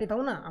आम काटी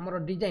था ना आम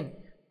डिजाइन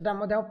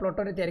से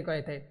प्लॉटर तैयारी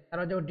कराई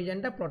तार जो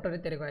डिजाइन प्लॉटर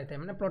तैयारी कराई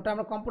मैंने प्लॉटर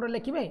आम कंप्यूटर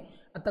लिखे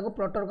और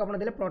प्लॉटर को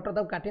आप प्लॉटर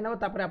तक काटी नब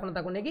तापर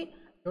आपको नहीं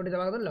जो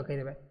देवा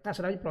लखईदेवे ना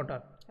सर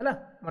प्लॉटर है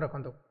मैं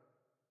रखु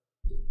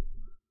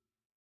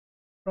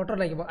प्लॉटर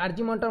लगे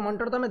आरजी मॉनिटर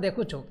मॉनिटर तो आम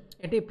देखुछु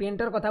ये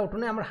प्रिंटर कथा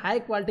उठुने आम high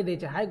quality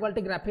देचे high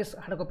quality graphics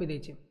hard copy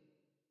देचे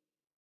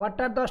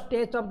what are the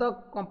stage of the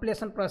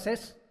completion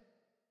process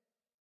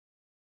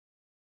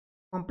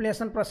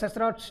completion process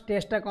रो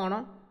स्टेजटा कौन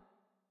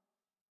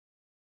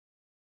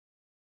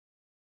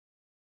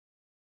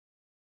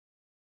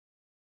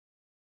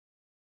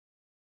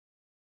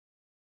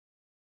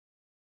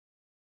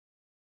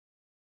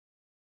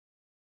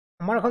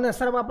मन रखु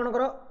आंसर हम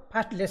आपंकर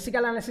फास्ट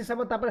लेक्सिकल एनालिसिस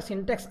हम तापर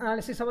सिंटेक्स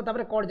एनालिसिस हम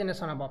तापर कोड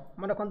जनरेशन हम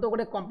मन रखु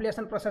गोटे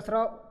कंप्लीशन प्रोसेस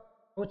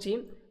हूँ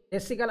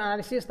लेक्सिकल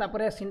एनालिसिस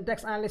तापर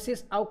सिंटेक्स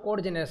एनालिसिस आउ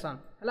कोड जनरेशन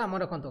है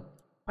मन रखु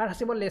फास्ट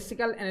आसो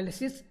लेक्सिकल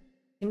एनालिसिस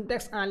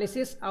सिंटेक्स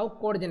एनालिसिस आउ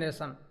code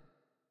generation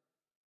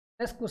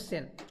next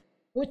question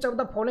which of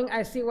the following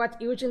IC was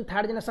used in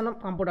third generation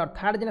computer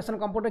third generation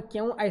computer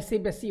क्यों IC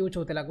बेसी यूज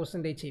होता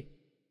क्वेश्चन देछि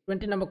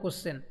 20 नंबर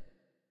क्वेश्चन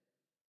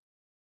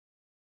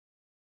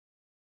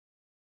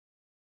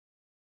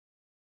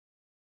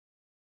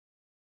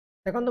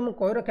देखो मुझे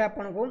कही रखे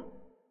आपको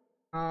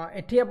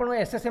एटी आप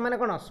एसएसए मैंने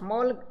कौन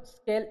small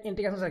scale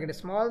integration circuit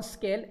small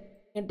scale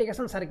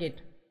integration circuit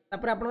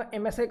तापर आप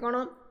एमएसआई कौन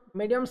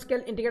मीडियम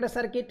स्केल इंटीग्रेटेड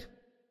सर्किट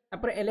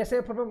तापर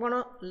एलएसए कौन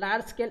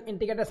लार्ज स्केल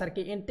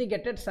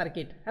इंटीग्रेटेड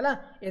सर्किट है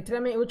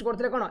एमें यूज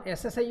करते कौन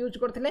एसएसआई यूज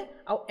करते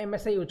आउ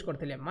एमएसआई यूज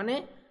करते माने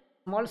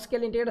small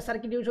scale integrated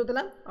circuit use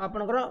होता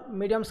आपंकर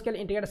medium scale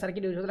integrated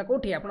circuit use होता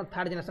कौटी आप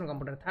थर्ड जनरेशन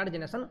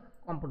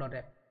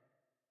कंप्यूटर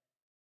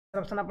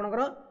ऑप्शन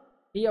आपंकर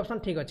डी ऑप्शन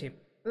ठीक अच्छे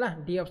है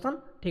डी ऑप्शन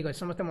ठीक अच्छे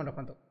समस्त मन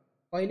रखु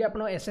कहली आप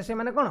एसएसए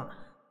मैंने कौन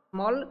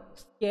स्मॉल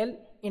स्केल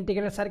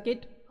इंटीग्रेटेड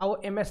सर्किट आउ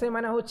एमएसआई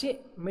मैंने हूँ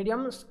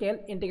मीडियम स्केल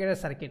इंटीग्रेटेड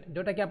सर्किट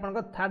जोटा कि आप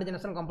थर्ड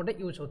जनरेशन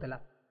कंप्यूटर यूज होता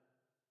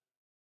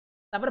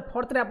तापर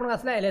फोर्थ आप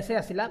आसला एलएसए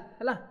आसला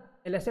है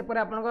एलएसए पर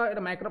आप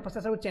माइक्रो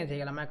प्रोसेसर चेंज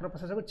होगा माइक्रो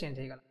प्रोसेसर चेंज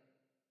होगा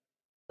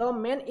तो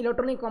main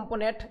electronic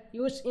component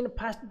use in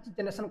first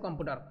generation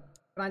computer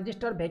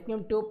transistor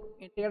vacuum tube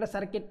integrated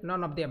circuit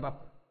none of the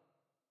above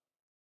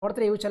fourth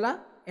use है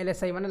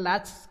एलएसआई माने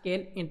large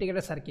scale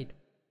integrated circuit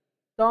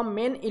the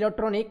main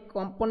electronic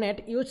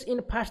component use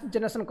in first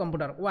generation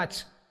computer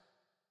watch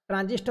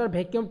transistor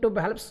vacuum tube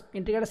valves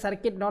integrated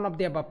circuit none of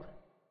the above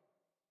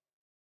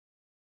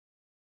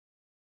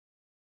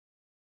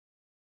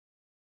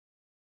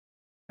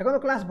देखो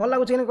class भल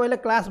लगुच कहले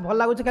class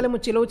भल लगुच खाली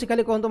मुझे चिल्लाऊँ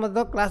खाली कहतु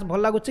मतलब क्लास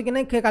भल लगुच कि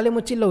नहीं खाली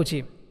मुझे चिल्लाऊँ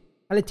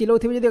खाली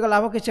चिल्लाऊथी जब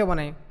लाभ किसी हम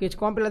ना कि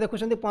कम पिला देखुं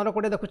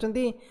 15-20 देखुं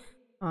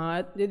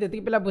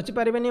जी पिला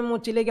बुझीपारे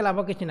मुझे चिल्ले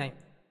लाभ किसी ना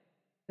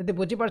जी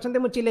बुझीपार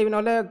मुझे चिल्लेबी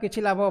ना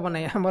कि लाभ हम ना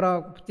आमर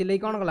चिल्ले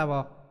कौन लाभ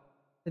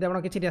जब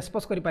आप किसी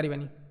रेस्पन्स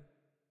करें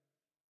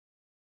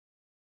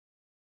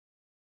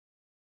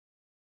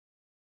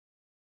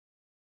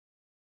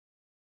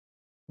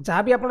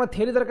जहाँ भी आप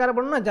थ्योरी दरकार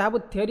पड़ना जहाँ भी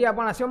थ्योरी आप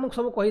आस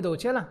सब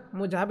कहीदे है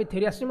मुझे जहाँ भी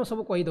थ्योरी आस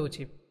सब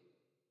कहीदे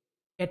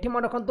एठी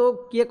मन रखु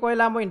किए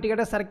कहला आम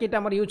इंटीग्रेटेड सर्किट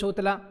आम यूज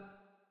होता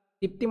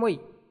दीप्तिमयी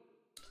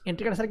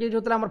इंटीग्रेटेड सर्किट यूज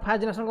होता आम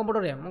फास्ट जनरेशन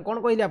कंप्यूटर में मुझे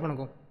कौन कहली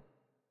आपको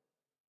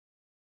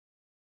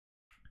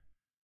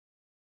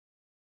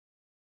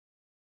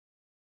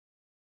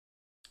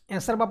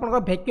आंसर आप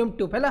वैक्यूम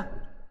ट्यूब है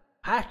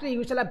फास्ट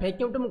यूज है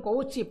वैक्यूम ट्यूब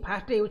मुझे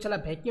फास्ट यूज है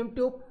वैक्यूम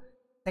ट्यूब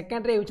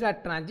सेकेंड यूज है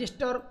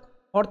ट्रांजिस्टर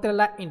फोर्थ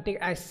है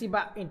आईसी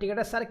बा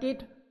इंटीग्रेटेड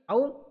सर्किट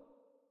आउ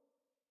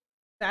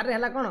चार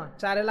है कौन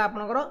चार है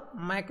आपंकर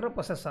माइक्रो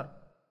प्रोसेसर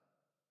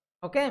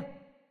ओके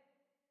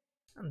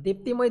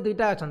दीप्तिमयी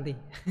दुईटा अच्छा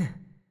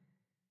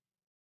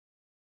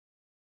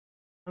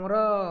आमर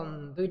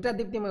दुईटा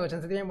दीप्तिमयी अच्छा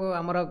से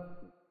आमर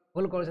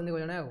भूल कर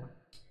जड़े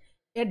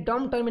ए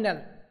डम टर्मिनाल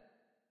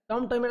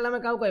आम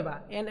क्या कहवा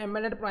N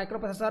embedded micro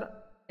processor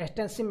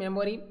extensive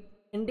memory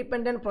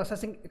independent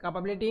processing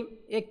capability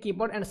a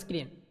keyboard and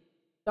screen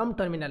डम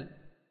टर्मिनाल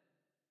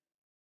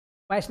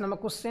 22 नंबर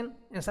क्वेश्चन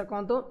आंसर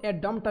कहतु ए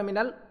डम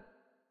टर्मिनाल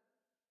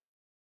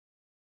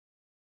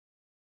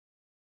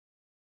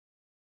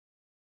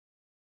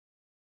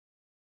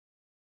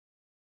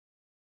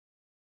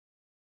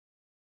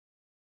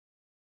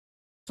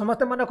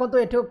समस्त मन रखु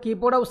ये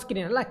कीबोर्ड और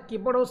स्क्रीन है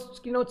कीबोर्ड और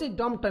स्क्रीन हूँ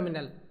डम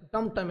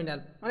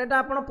टर्मिनाल मैंने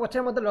आप पचे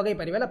लगे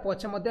पारे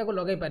पचे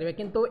लगे पारे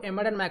किंतु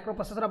एम्बेडेड माइक्रो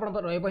प्रोसेसर आप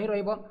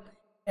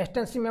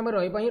एक्सटेंसिव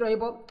मेमोरी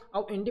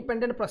रही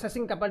इंडिपेंडेंट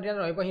प्रोसेसिंग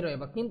कैपेबिलिटी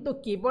ही किंतु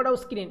कीबोर्ड और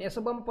स्क्रीन यह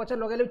सब पचे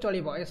लगे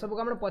चलो यह सब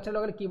आम पचे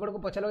लगे कीबोर्ड को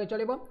पचे लगे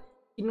चलो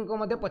स्क्रीन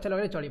को पचे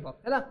लगे चलो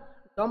है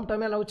डम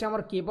टर्मिनाल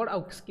हूँ कीबोर्ड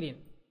और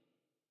स्क्रीन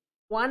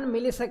 1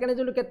 मिलीसेकेंड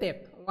जो के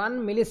 1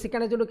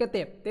 मिलीसेकेंड जो के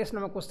 23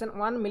 नंबर क्वेश्चन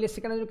 1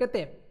 मिलीसेकेंड जो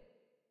के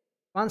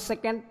 1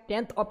 second,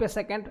 10th of a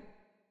second,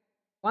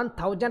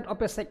 1000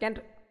 of a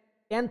second,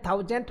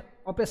 10,000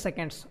 of a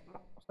seconds.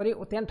 Sorry,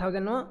 10,000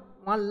 no,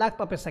 1 lakh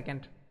of a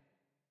second.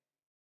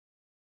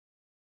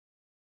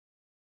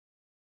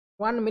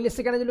 1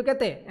 millisecond जो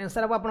कहते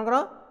आंसर अब आपन करो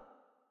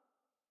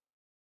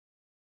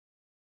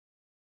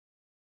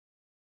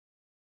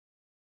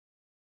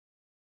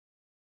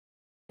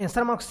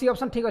आंसर मार्क सी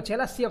ऑप्शन ठीक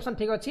अच्छे सी ऑप्शन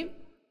ठीक अच्छी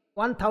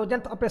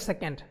 1000th of a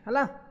second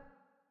है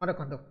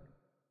रखु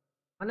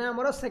माने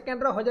आमर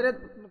सेकेंड हजार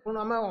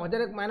आम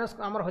हजार माइनस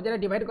आम हजार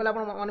डिवाइड कला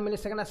 1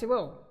 मिलीसेकेंड आसो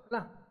है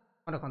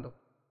रखु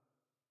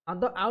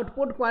the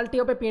output quality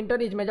of A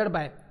printer is measured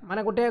by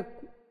माने गोटे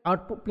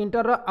आउटपुट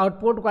प्रिंटर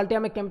आउटपुट क्वालिटी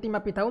आम केमती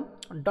मापी था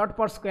डॉट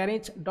पर स्क्वायर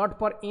इंच डॉट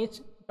पर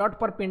इंच डॉट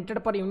पर printed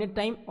per unit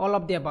time all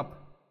of the above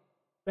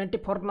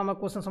 24 number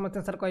question समस्त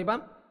आंसर कहवा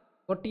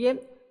गोटे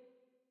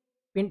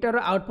प्रिंटर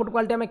आउटपुट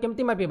क्वालिटी आम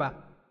केमती मापिबा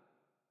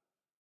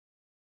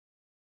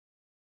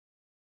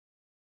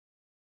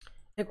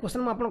एक क्वेश्चन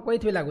मुझे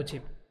कही लगुच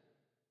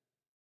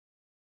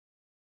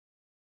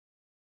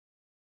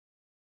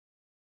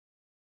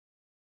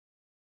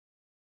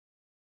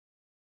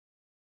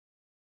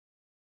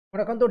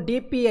देखो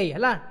डीपीआई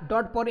है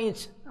डॉट पर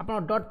इंच आप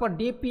डॉट पर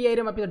डीपीआई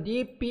रे मापी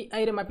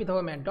डीपीआई रे मापी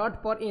था मैं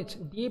डॉट पर इंच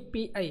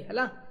डीपीआई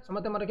है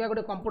समस्त मन रखा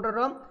गोटे कंप्यूटर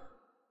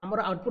आमर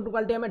आउटपुट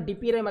क्वालिटी आम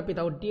डीपी रे मापी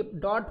था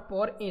डॉट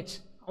पर इंच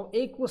और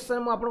यही क्वेश्चन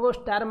मुझे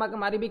स्टार मार्क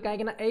मारि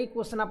कहीं यही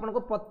क्वेश्चन आपको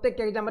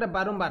प्रत्येक एग्जाम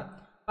बारंबार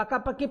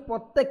पाखापाखि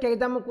प्रत्येक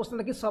एग्जाम क्वेश्चन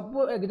देखिए सब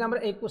एग्जाम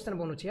एक क्वेश्चन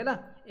बनूची है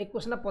एक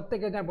क्वेश्चन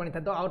प्रत्येक एग्जाम बनी था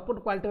the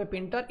output quality of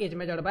printer is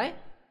measured by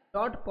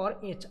dot पर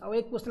इंच और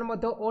एक क्वेश्चन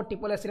ओ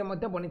ट्रिपल एस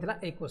बनी था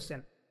एक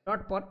क्वेश्चन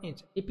डॉट पर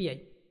inch DPI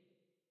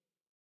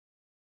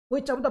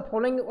which of the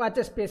following was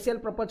a special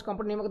purpose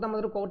computer निम्नलिखित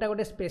मध्य कोटा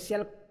गोटे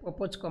स्पेशल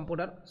पर्पज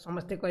कंप्यूटर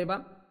समस्ते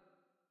कहबा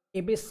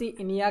एबीसी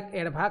इनियाक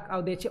एडभाक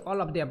आउ देछि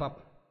all of the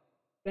above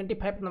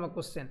 25 number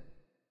question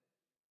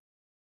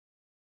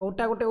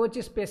Kota गोटे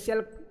होची स्पेशल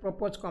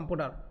पर्पज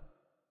कंप्यूटर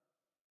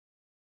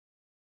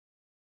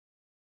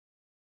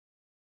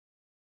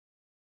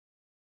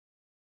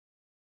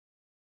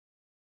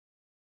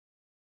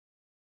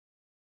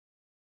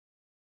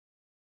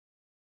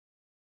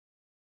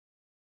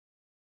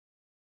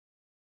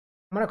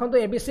मैं देखो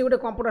एबीसी गोटे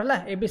कंप्यूटर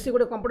है एबीसी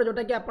गोटे कंप्यूटर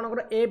जोटा कि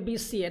आपंकर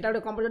एबीसी एटा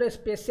गोटे computer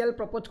special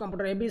purpose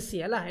computer ABC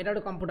है एटा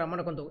गोटे कंप्यूटर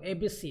मैं देखो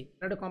एबीसी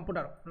गोटे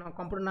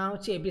कंप्यूटर ना हूँ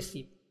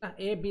ABC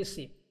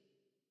ABC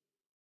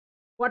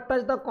what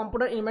was the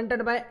computer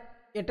invented by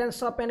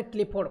एटनसॉफ and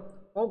Clifford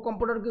वो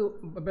कंप्यूटर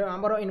को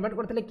आमर इन्वेंट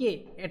करते किए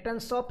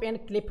एटनसॉफ and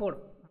Clifford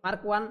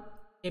mark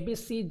 1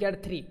 ABC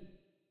Z3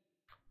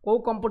 को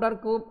कंप्यूटर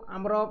को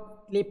आमर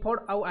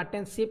क्लिफोर्ड आउ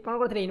एटनसॉफ कौन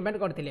करते इन्वेंट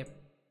करते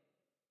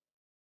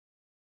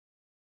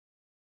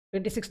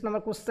 26 नंबर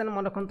क्वेश्चन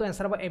मन रखु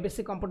आंसर हम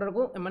एबीसी कंप्यूटर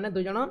को मैंने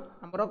दुई जन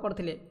आमर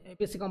करते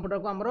एबीसी कंप्यूटर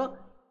को आमर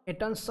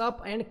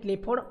एटनसॉफ एंड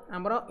क्लिफोर्ड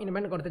आमर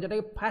इन्वेंट करते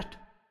जोटा कि fast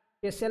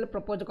special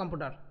purpose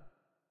computer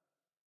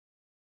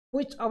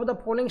which of the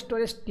following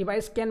storage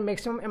device can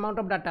maximum amount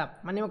of data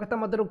माने कथा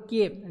मध्य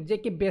किए जे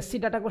कि बेसी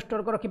डाटा को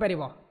स्टोर कर रखिपर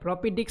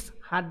floppy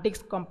disk hard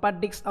disk compact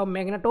disc और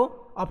मैग्नेटो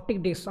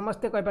ऑप्टिक डिस्क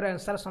समस्ते कह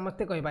आंसर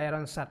समस्ते कह यार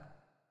answer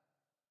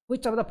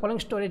which of the following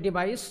storage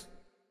device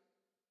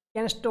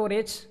can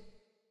storage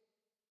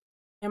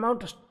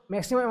amount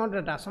maximum amount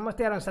data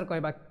समस्त यार आंसर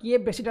कहवा किए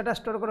बेसी डाटा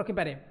स्टोर कर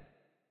रखिपारे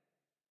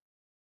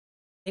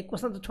एक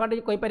क्वेश्चन तो छुआटे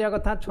कहीपर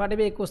कथा छुआटे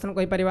भी एक क्वेश्चन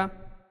कहीपर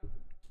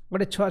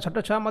गोटे छुआ छोट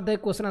छुआ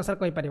क्वेश्चन आंसर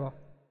कहीपर।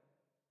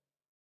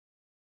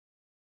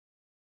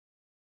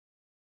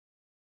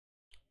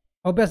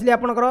 ऑब्वियसली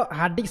आपनकर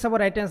हार्ड डिस्क सब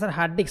राइट आंसर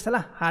हार्ड डिस्क है।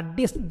 हार्ड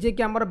डिस्क जी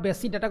कि आमर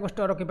बेसी डाटा को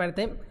स्टोर रखी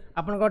पारे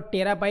आपन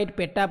टेराबाइट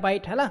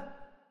पेटाबाइट है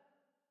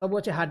सब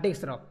अच्छे hard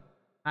disk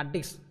hard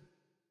disk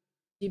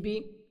TV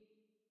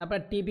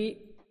TV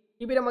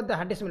TV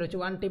hard disk मिलूँ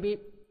 1 टीबी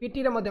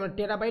पीटी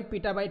टेराबाइट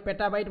पीटाबाइट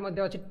पेटाबाइट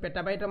अच्छी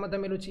पेटाबाइट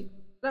मिलूँ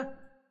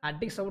हार्ड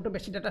डिस्क सब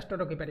बेसी डाटा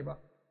स्टोर रखी पार।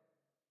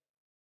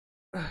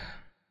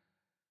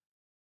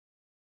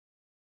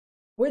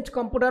 Which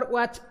computer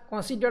was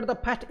considered the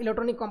first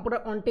electronic computer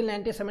until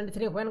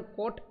 1973 when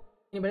court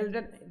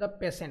invalidated the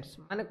patents?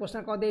 माने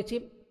question कह देछि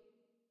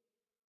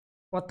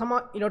प्रथम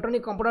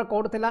इलेक्ट्रॉनिक कंप्यूटर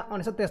कोड थिला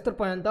 1973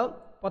 पर्यंत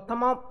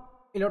प्रथम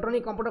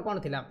इलेक्ट्रॉनिक कंप्यूटर कोन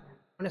थिला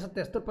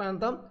 1973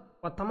 पर्यंत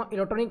प्रथम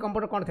इलेक्ट्रॉनिक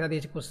कंप्यूटर कोन थिला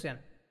देछि क्वेश्चन।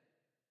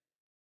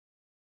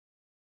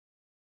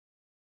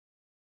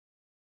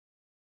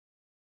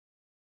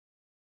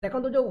 देखो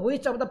जो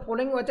which of the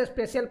following was a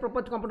special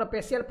purpose computer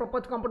special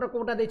purpose computer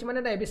Kota देछि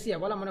माने एबीसी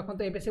बोला मन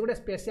रखंतो एबीसी गोटे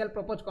स्पेशल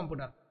पर्पज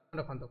कंप्यूटर मन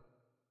रखंतो।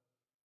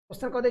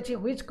 क्वेश्चन कह देछि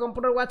which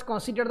computer was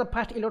considered the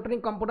first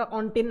electronic computer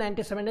until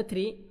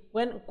 1973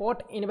 when court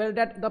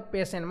invalidated the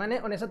patent माने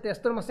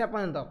 1973 मसिया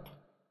पर्यंत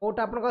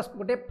कोटा आपन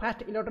गोटे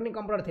फर्स्ट इलेक्ट्रॉनिक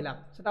कंप्यूटर थिला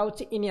सेटा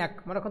होछि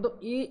इनियाक मन रखंतो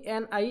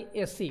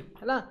ENIAC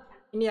हला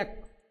इनियाक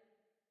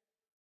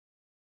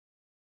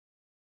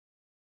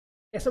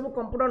ये सब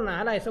कंप्यूटर ना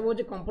है सब हूँ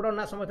कंप्यूटर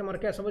ना समस्त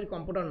मरके सब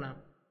कंप्यूटर ना।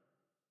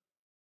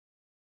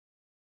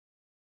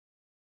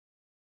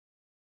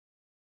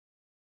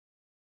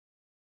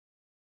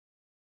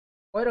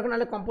 कही रख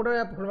ना कंप्यूटर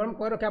या फुल फॉर्म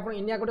कही रखे आप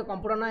इंडिया गोटे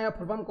कंप्यूटर ना या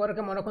फुल फॉर्म कही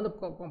रखे मन रखते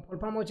फुल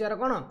फॉर्म हो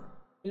कौन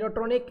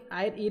इलेक्ट्रोनिक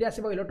आई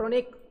आसो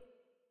इलेक्ट्रोनिक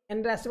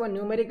एन रे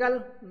न्यूमेरिकल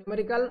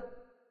न्यूमेरिकल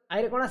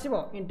आई कौन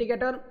आसो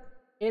इंडिकेटर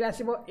ए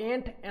आसो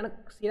एंड एंड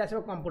सी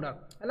आसो कंप्यूटर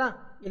है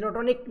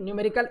electronic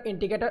numerical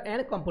indicator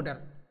and computer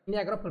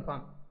India full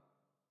form.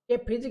 A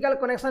physical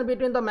connection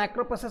between the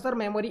microprocessor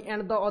memory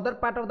and the other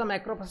part of the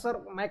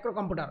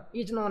microcomputer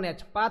is known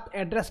as path,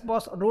 address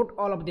bus, root,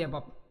 all of the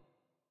above.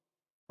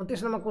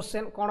 29 number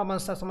question कौन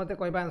answer समझते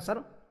कहबा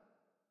answer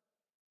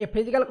a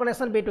physical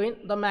connection between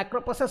the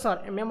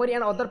microprocessor memory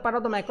and other part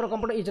of the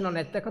microcomputer is known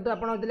as. देखो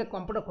आप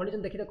computer खोली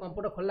देखिए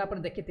computer खोलला पर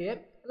देखिए है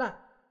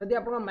जदि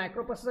आप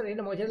माइक्रोप्रोसेसर ये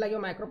मझे लगे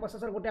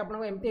माइक्रोप्रोसेसर गोटे आप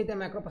एमती होता है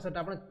माइक्रोप्रोसेसर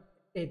आप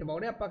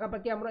गोटे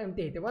पाखापाखि आम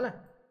एमती होता है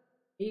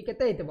ये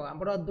केते होइतबो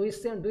हमरो 2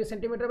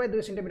 सेंटीमीटर बाय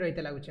 2 सेंटीमीटर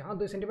होइते लागुचे हां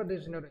 2 सेंटीमीटर 2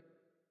 सेंटीमीटर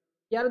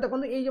यार देखो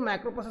ये जो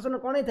माइक्रोप्रोसेसर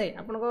कोन होइथाय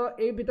आपनको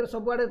ए भीतर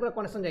सब आडे पूरा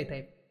कनेक्शन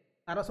जाइथाय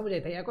तार सब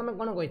जाइथाय या हम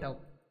कोन कहिथाउ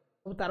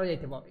सब तार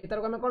जाइथबो ए तार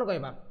हम कोन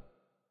कहबा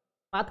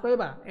पाथ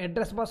कहबा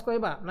एड्रेस बस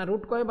कहबा ना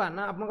रूट कहबा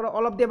ना आपनकर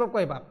ऑल ऑफ द अबव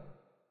कहबा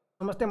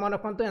समस्त मन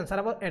रखंतु आंसर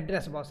अब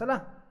एड्रेस बस हला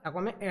ताको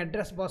हम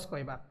एड्रेस बस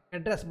कहबा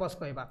एड्रेस बस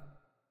कहबा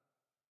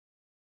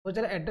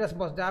बुझे एड्रेस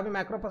बस जहाँ भी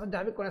माइक्रोप्रोसेसर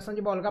जहाँ भी कनेक्शन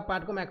जी अलग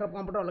पार्ट को माइक्रो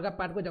कंप्यूटर अलग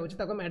पार्ट को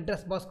जाऊँगी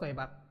एड्रेस बस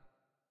कहबा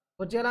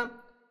बुझीगला।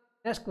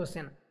 Next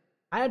question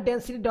high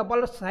density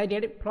double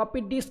sided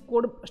floppy disk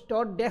code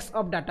store desk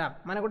of data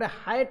माने गोटे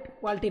high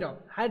quality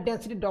high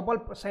density double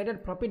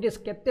sided floppy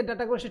disk केते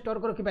डाटा को स्टोर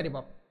कर रखि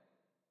पारिबो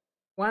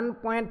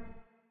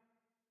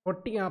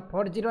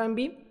 1.40 MB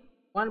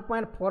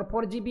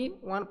 1.44 GB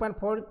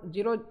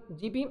 1.40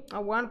 GB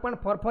और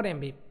 1.44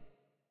 MB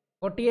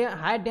गोटे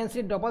high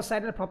density double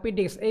sided floppy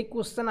disk ये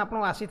question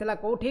आपको आसीथिला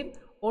कोठी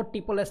ओ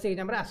टीपीएससी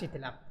एग्जाम रे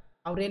आसीथिला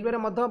आ रेलवे रे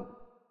मध्य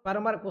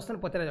बारंबार क्वेश्चन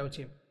पचरा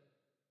जाउछि।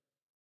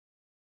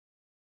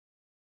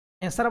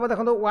 आंसर अब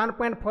देखो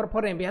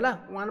 1.44 MB है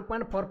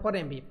 1.44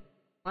 MB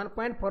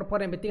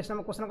 1.44 MB 30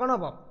 नंबर क्वेश्चन कौन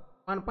हम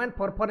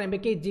 1.44 MB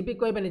कि जीबी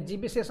कहबे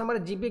जीबी से समय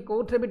जीबी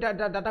कौटे भी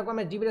डाटा को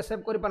आम जीबी रे सेव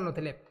कर पार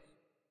नथिले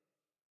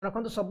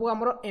रखु सब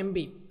आमर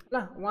एमबी है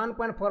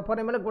 1.44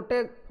 MB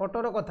गोटे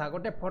फोटोर कथा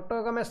गोटे फोटो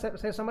आम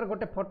से समय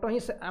गोटे फोटो ही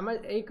आम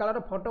यही कालर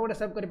फोटो गोटे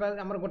सेव कर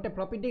गोटे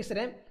फ्लॉपी डिस्क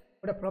रे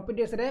गोटे फ्लॉपी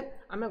डिस्क रे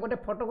आम गोटे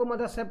फोटो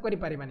को सेव कर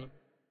पारिबानी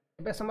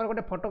ए समय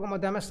गोटे फोटो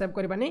को सेव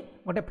करबानी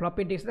गोटे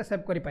फ्लॉपी डिस्क रे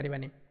सेव कर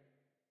पारिबानी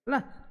है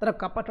तार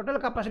टोटल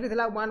कैपेसिटी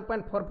था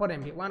 1.44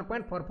 MB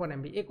 1.44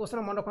 MB ये क्वेश्चन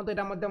मन रखते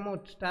यहाँ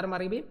स्टार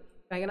मारिबी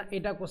कहीं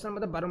यहाँ क्वेश्चन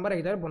मतलब बारंबार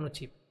एग्जाम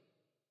बनूची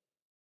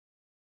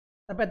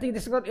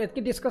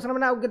एति डिस्कसन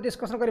मैंने आगे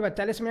डिस्कसन करवा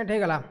 40 मिनट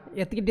होगा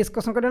ये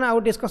डिस्कसन करना आउ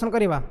डिस्कसन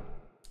करवा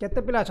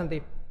केते पिला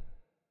अछंती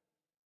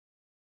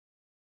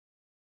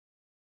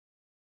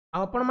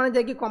आपण मैंने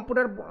जाकि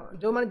कंप्यूटर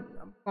जो मैंने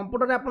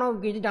कंप्यूटर आप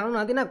जानू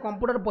ना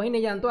कंप्यूटर बही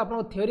नहीं जानतु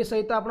आप थ्योरी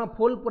सहित आप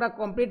फुल पूरा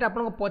कंप्लीट आप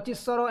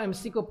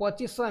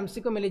 2500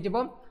 MCQ मिल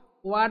जाव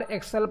वर्ड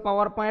एक्सेल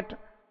पावर पॉइंट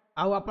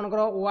आउ आपनकर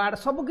वर्ड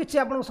सबकि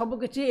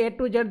ए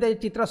टू जेड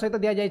चित्र सहित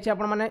दि जाए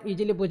मैंने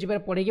इजिली बुझीपारे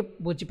पढ़ी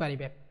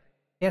बुझीपारे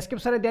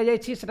डेस्क्रिप्शन दि जाए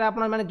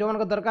मैंने जो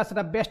मान दरकार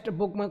से बेस्ट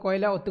बुक मुझे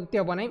कहले अत्युक्ति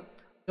हम ना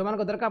जो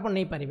मान दरकार आप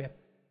नहीं पारे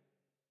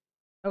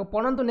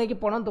पढ़ु नहीं कि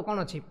पढ़ु कौन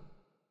अच्छी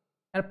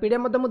यार पीडीएफ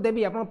मुझे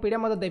देवी आप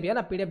पीडीएफ देवी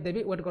है पीडीएफ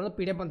देवी वेट कर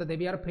पीडीएफ मत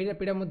देवी यार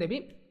पीडीएफ मुझे देवी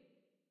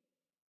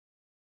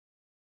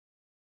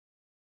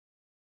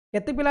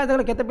केते पिला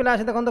देखो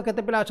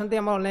केते पिला अच्छा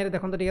ऑनलाइन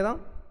देखो टे तो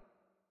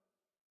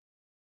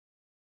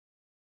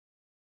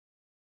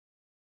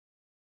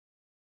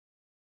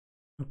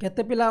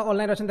केते पिला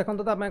ऑनलाइन अच्छे देखो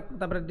तो आम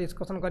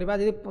डिस्कसन करवा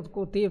जी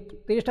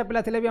 30टा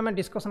पिला थे भी आम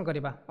डिस्कसन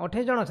करवा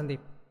 28 जन अच्छा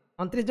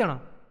 29 जन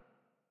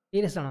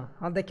 30 जन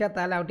हाँ देखिए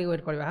ताल आउट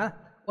वेट करवा हाँ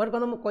वेट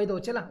कर मुझे कहीदे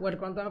वेट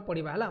करूँ आम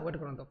पढ़ा है वेट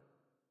करूँ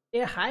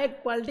ए high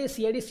quality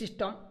CAD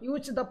system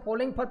use the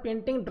following for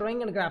painting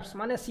drawing and graphs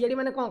माने सीएडी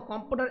माने कौन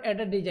कंप्यूटर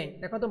एडेड डिजाइन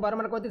देखो तो बार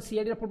कहते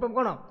सीएडी फुल फॉर्म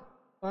कौन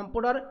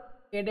कंप्यूटर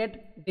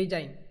एडेड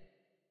डिजाइन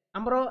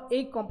आमर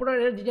ये कंप्यूटर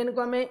एडेड डिजाइन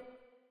को आम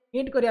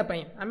प्रिंट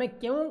करने आम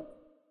क्यों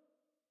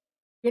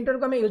प्रिंटर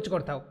को आम यूज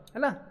करता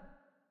है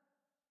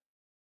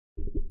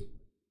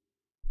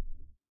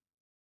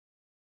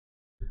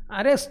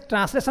अरे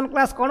ट्रांसलेशन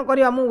क्लास कौन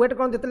करा मुझे वेट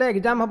कर जितने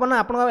एग्जाम हम ना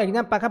आप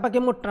एग्जाम पाखापाखि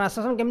मुझे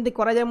ट्रांसलेशन केमती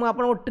कराए मुझे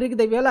आपको ट्रिक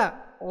देवी है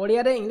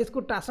ओडिया रे इंग्लिश को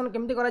ट्रांसलेशन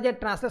केमती कराए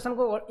ट्रांसलेशन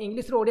को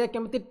इंग्लिश रो ओडिया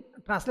केमती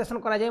ट्रांसलेशन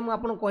कराए मुझे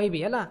आपको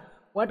कहबी है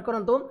वेट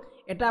करूँ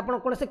एटा आप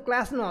कौन से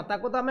क्लास नुह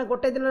ताको तो आम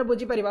गोटे दिन में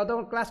बुझीपर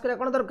तो क्लास करा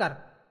कौन दरकार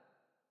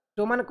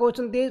जो मैंने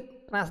कहते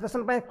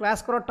ट्रांसलेशन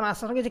क्लास कर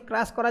ट्रांसलेशन किसी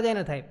क्लास कराए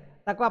न थाए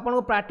ताको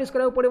आपको प्राक्ट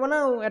करा पड़ो ना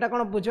एटा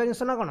कौन बुझा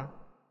जिन ना कौन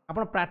आप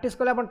प्राक्ट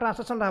कले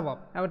ट्रांसलेसन हम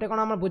आटे कौन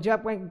आम बुझा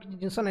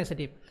जिनस ना से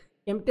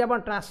केमती आप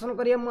ट्रांसलेसन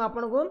करेंगे मुझे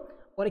आपको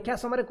परीक्षा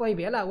समय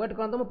कहबी है वेट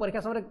करूँ मुझे परीक्षा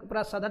समय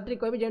पूरा साधा ट्रिक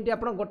कहबी जमी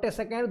आप गोटे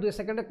सेकेंड 2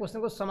 सेकेंड क्वेश्चन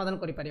को समाधान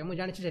करेंगे मुझे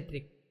जानी से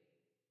ट्रिक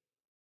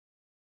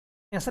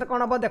आंसर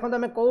कौन हम देखो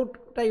आम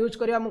कौटा यूज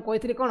करवा मुझे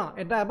कही कौन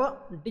यहाँ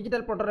हम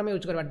डिजिटल प्लॉटर आम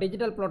यूज करवा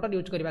डिजिटल प्लॉटर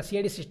यूज करवा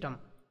सीएडी सिस्टम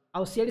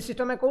आउ सीएडी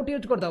सिस्टम में कौटी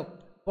यूज करदे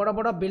बड़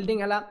बड़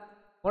बिल्डिंग है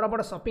बड़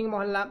बड़ शॉपिंग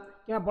मॉल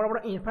कि बड़ बड़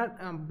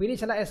इनफ्रा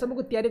ब्रिज है सब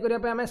को तैयारी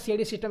करने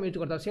सीएडी सिस्टम यूज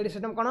करते सीएडी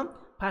सिस्टम कौन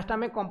फास्ट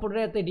आम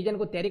कंप्यूटर डिजाइन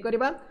को तैयारी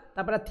करवा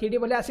 3D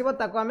भाई आसो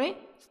आम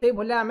से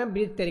भाया आम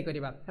ब्रिज तैयारी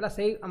करवा है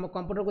से आम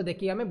कंप्यूटर को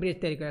देखिए आम ब्रिज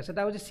तैयारी करवा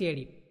से हूँ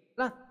सीएडी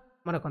है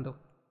मन रखु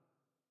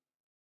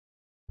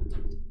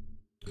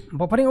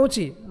बफरिंग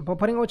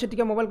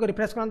होती मोबाइल को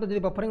रिफ्रेश करते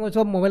जब बफरिंग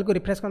हो मोबाइल को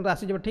रिफ्रेश करते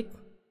आसीज ठीक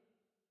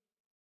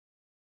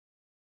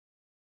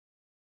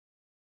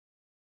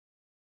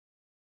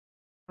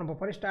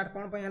बफरिंग स्टार्ट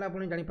कौन है आप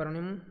जापर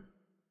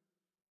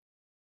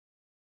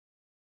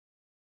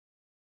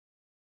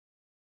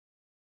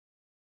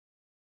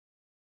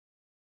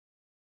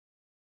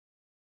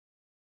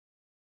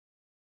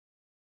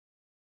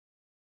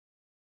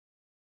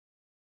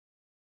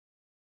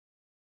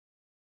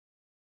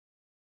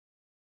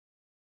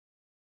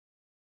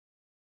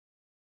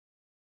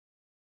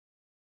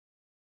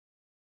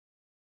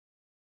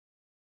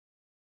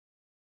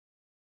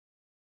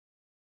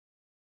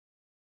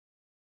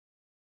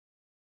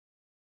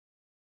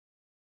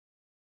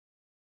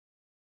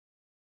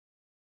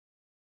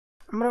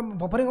हमारा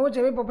बफरिंग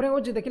हो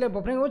देखिए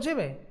बफरिंग हो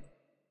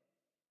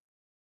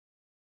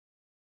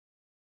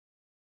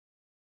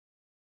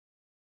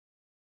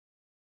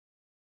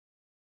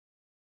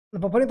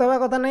बफरिंग तो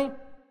हवा कथा नहीं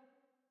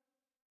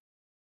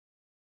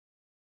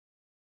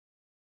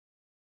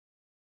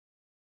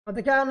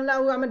देखा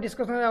आम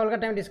डिस्कसन अलग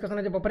टाइम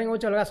डिस्कसन बफरिंग हो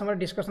अलग समय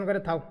डिस्कसन करे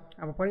था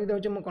बफरिंग तो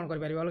मुझे कौन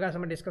कर अलग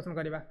समय डिस्कसन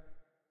करवा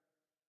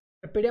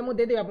पीडीएफ मुझे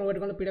देदेवी आप वेट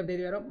कर पीडीएफ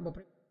दे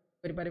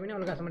बफरिंग कर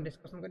अलग समय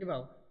डिस्कसन करवा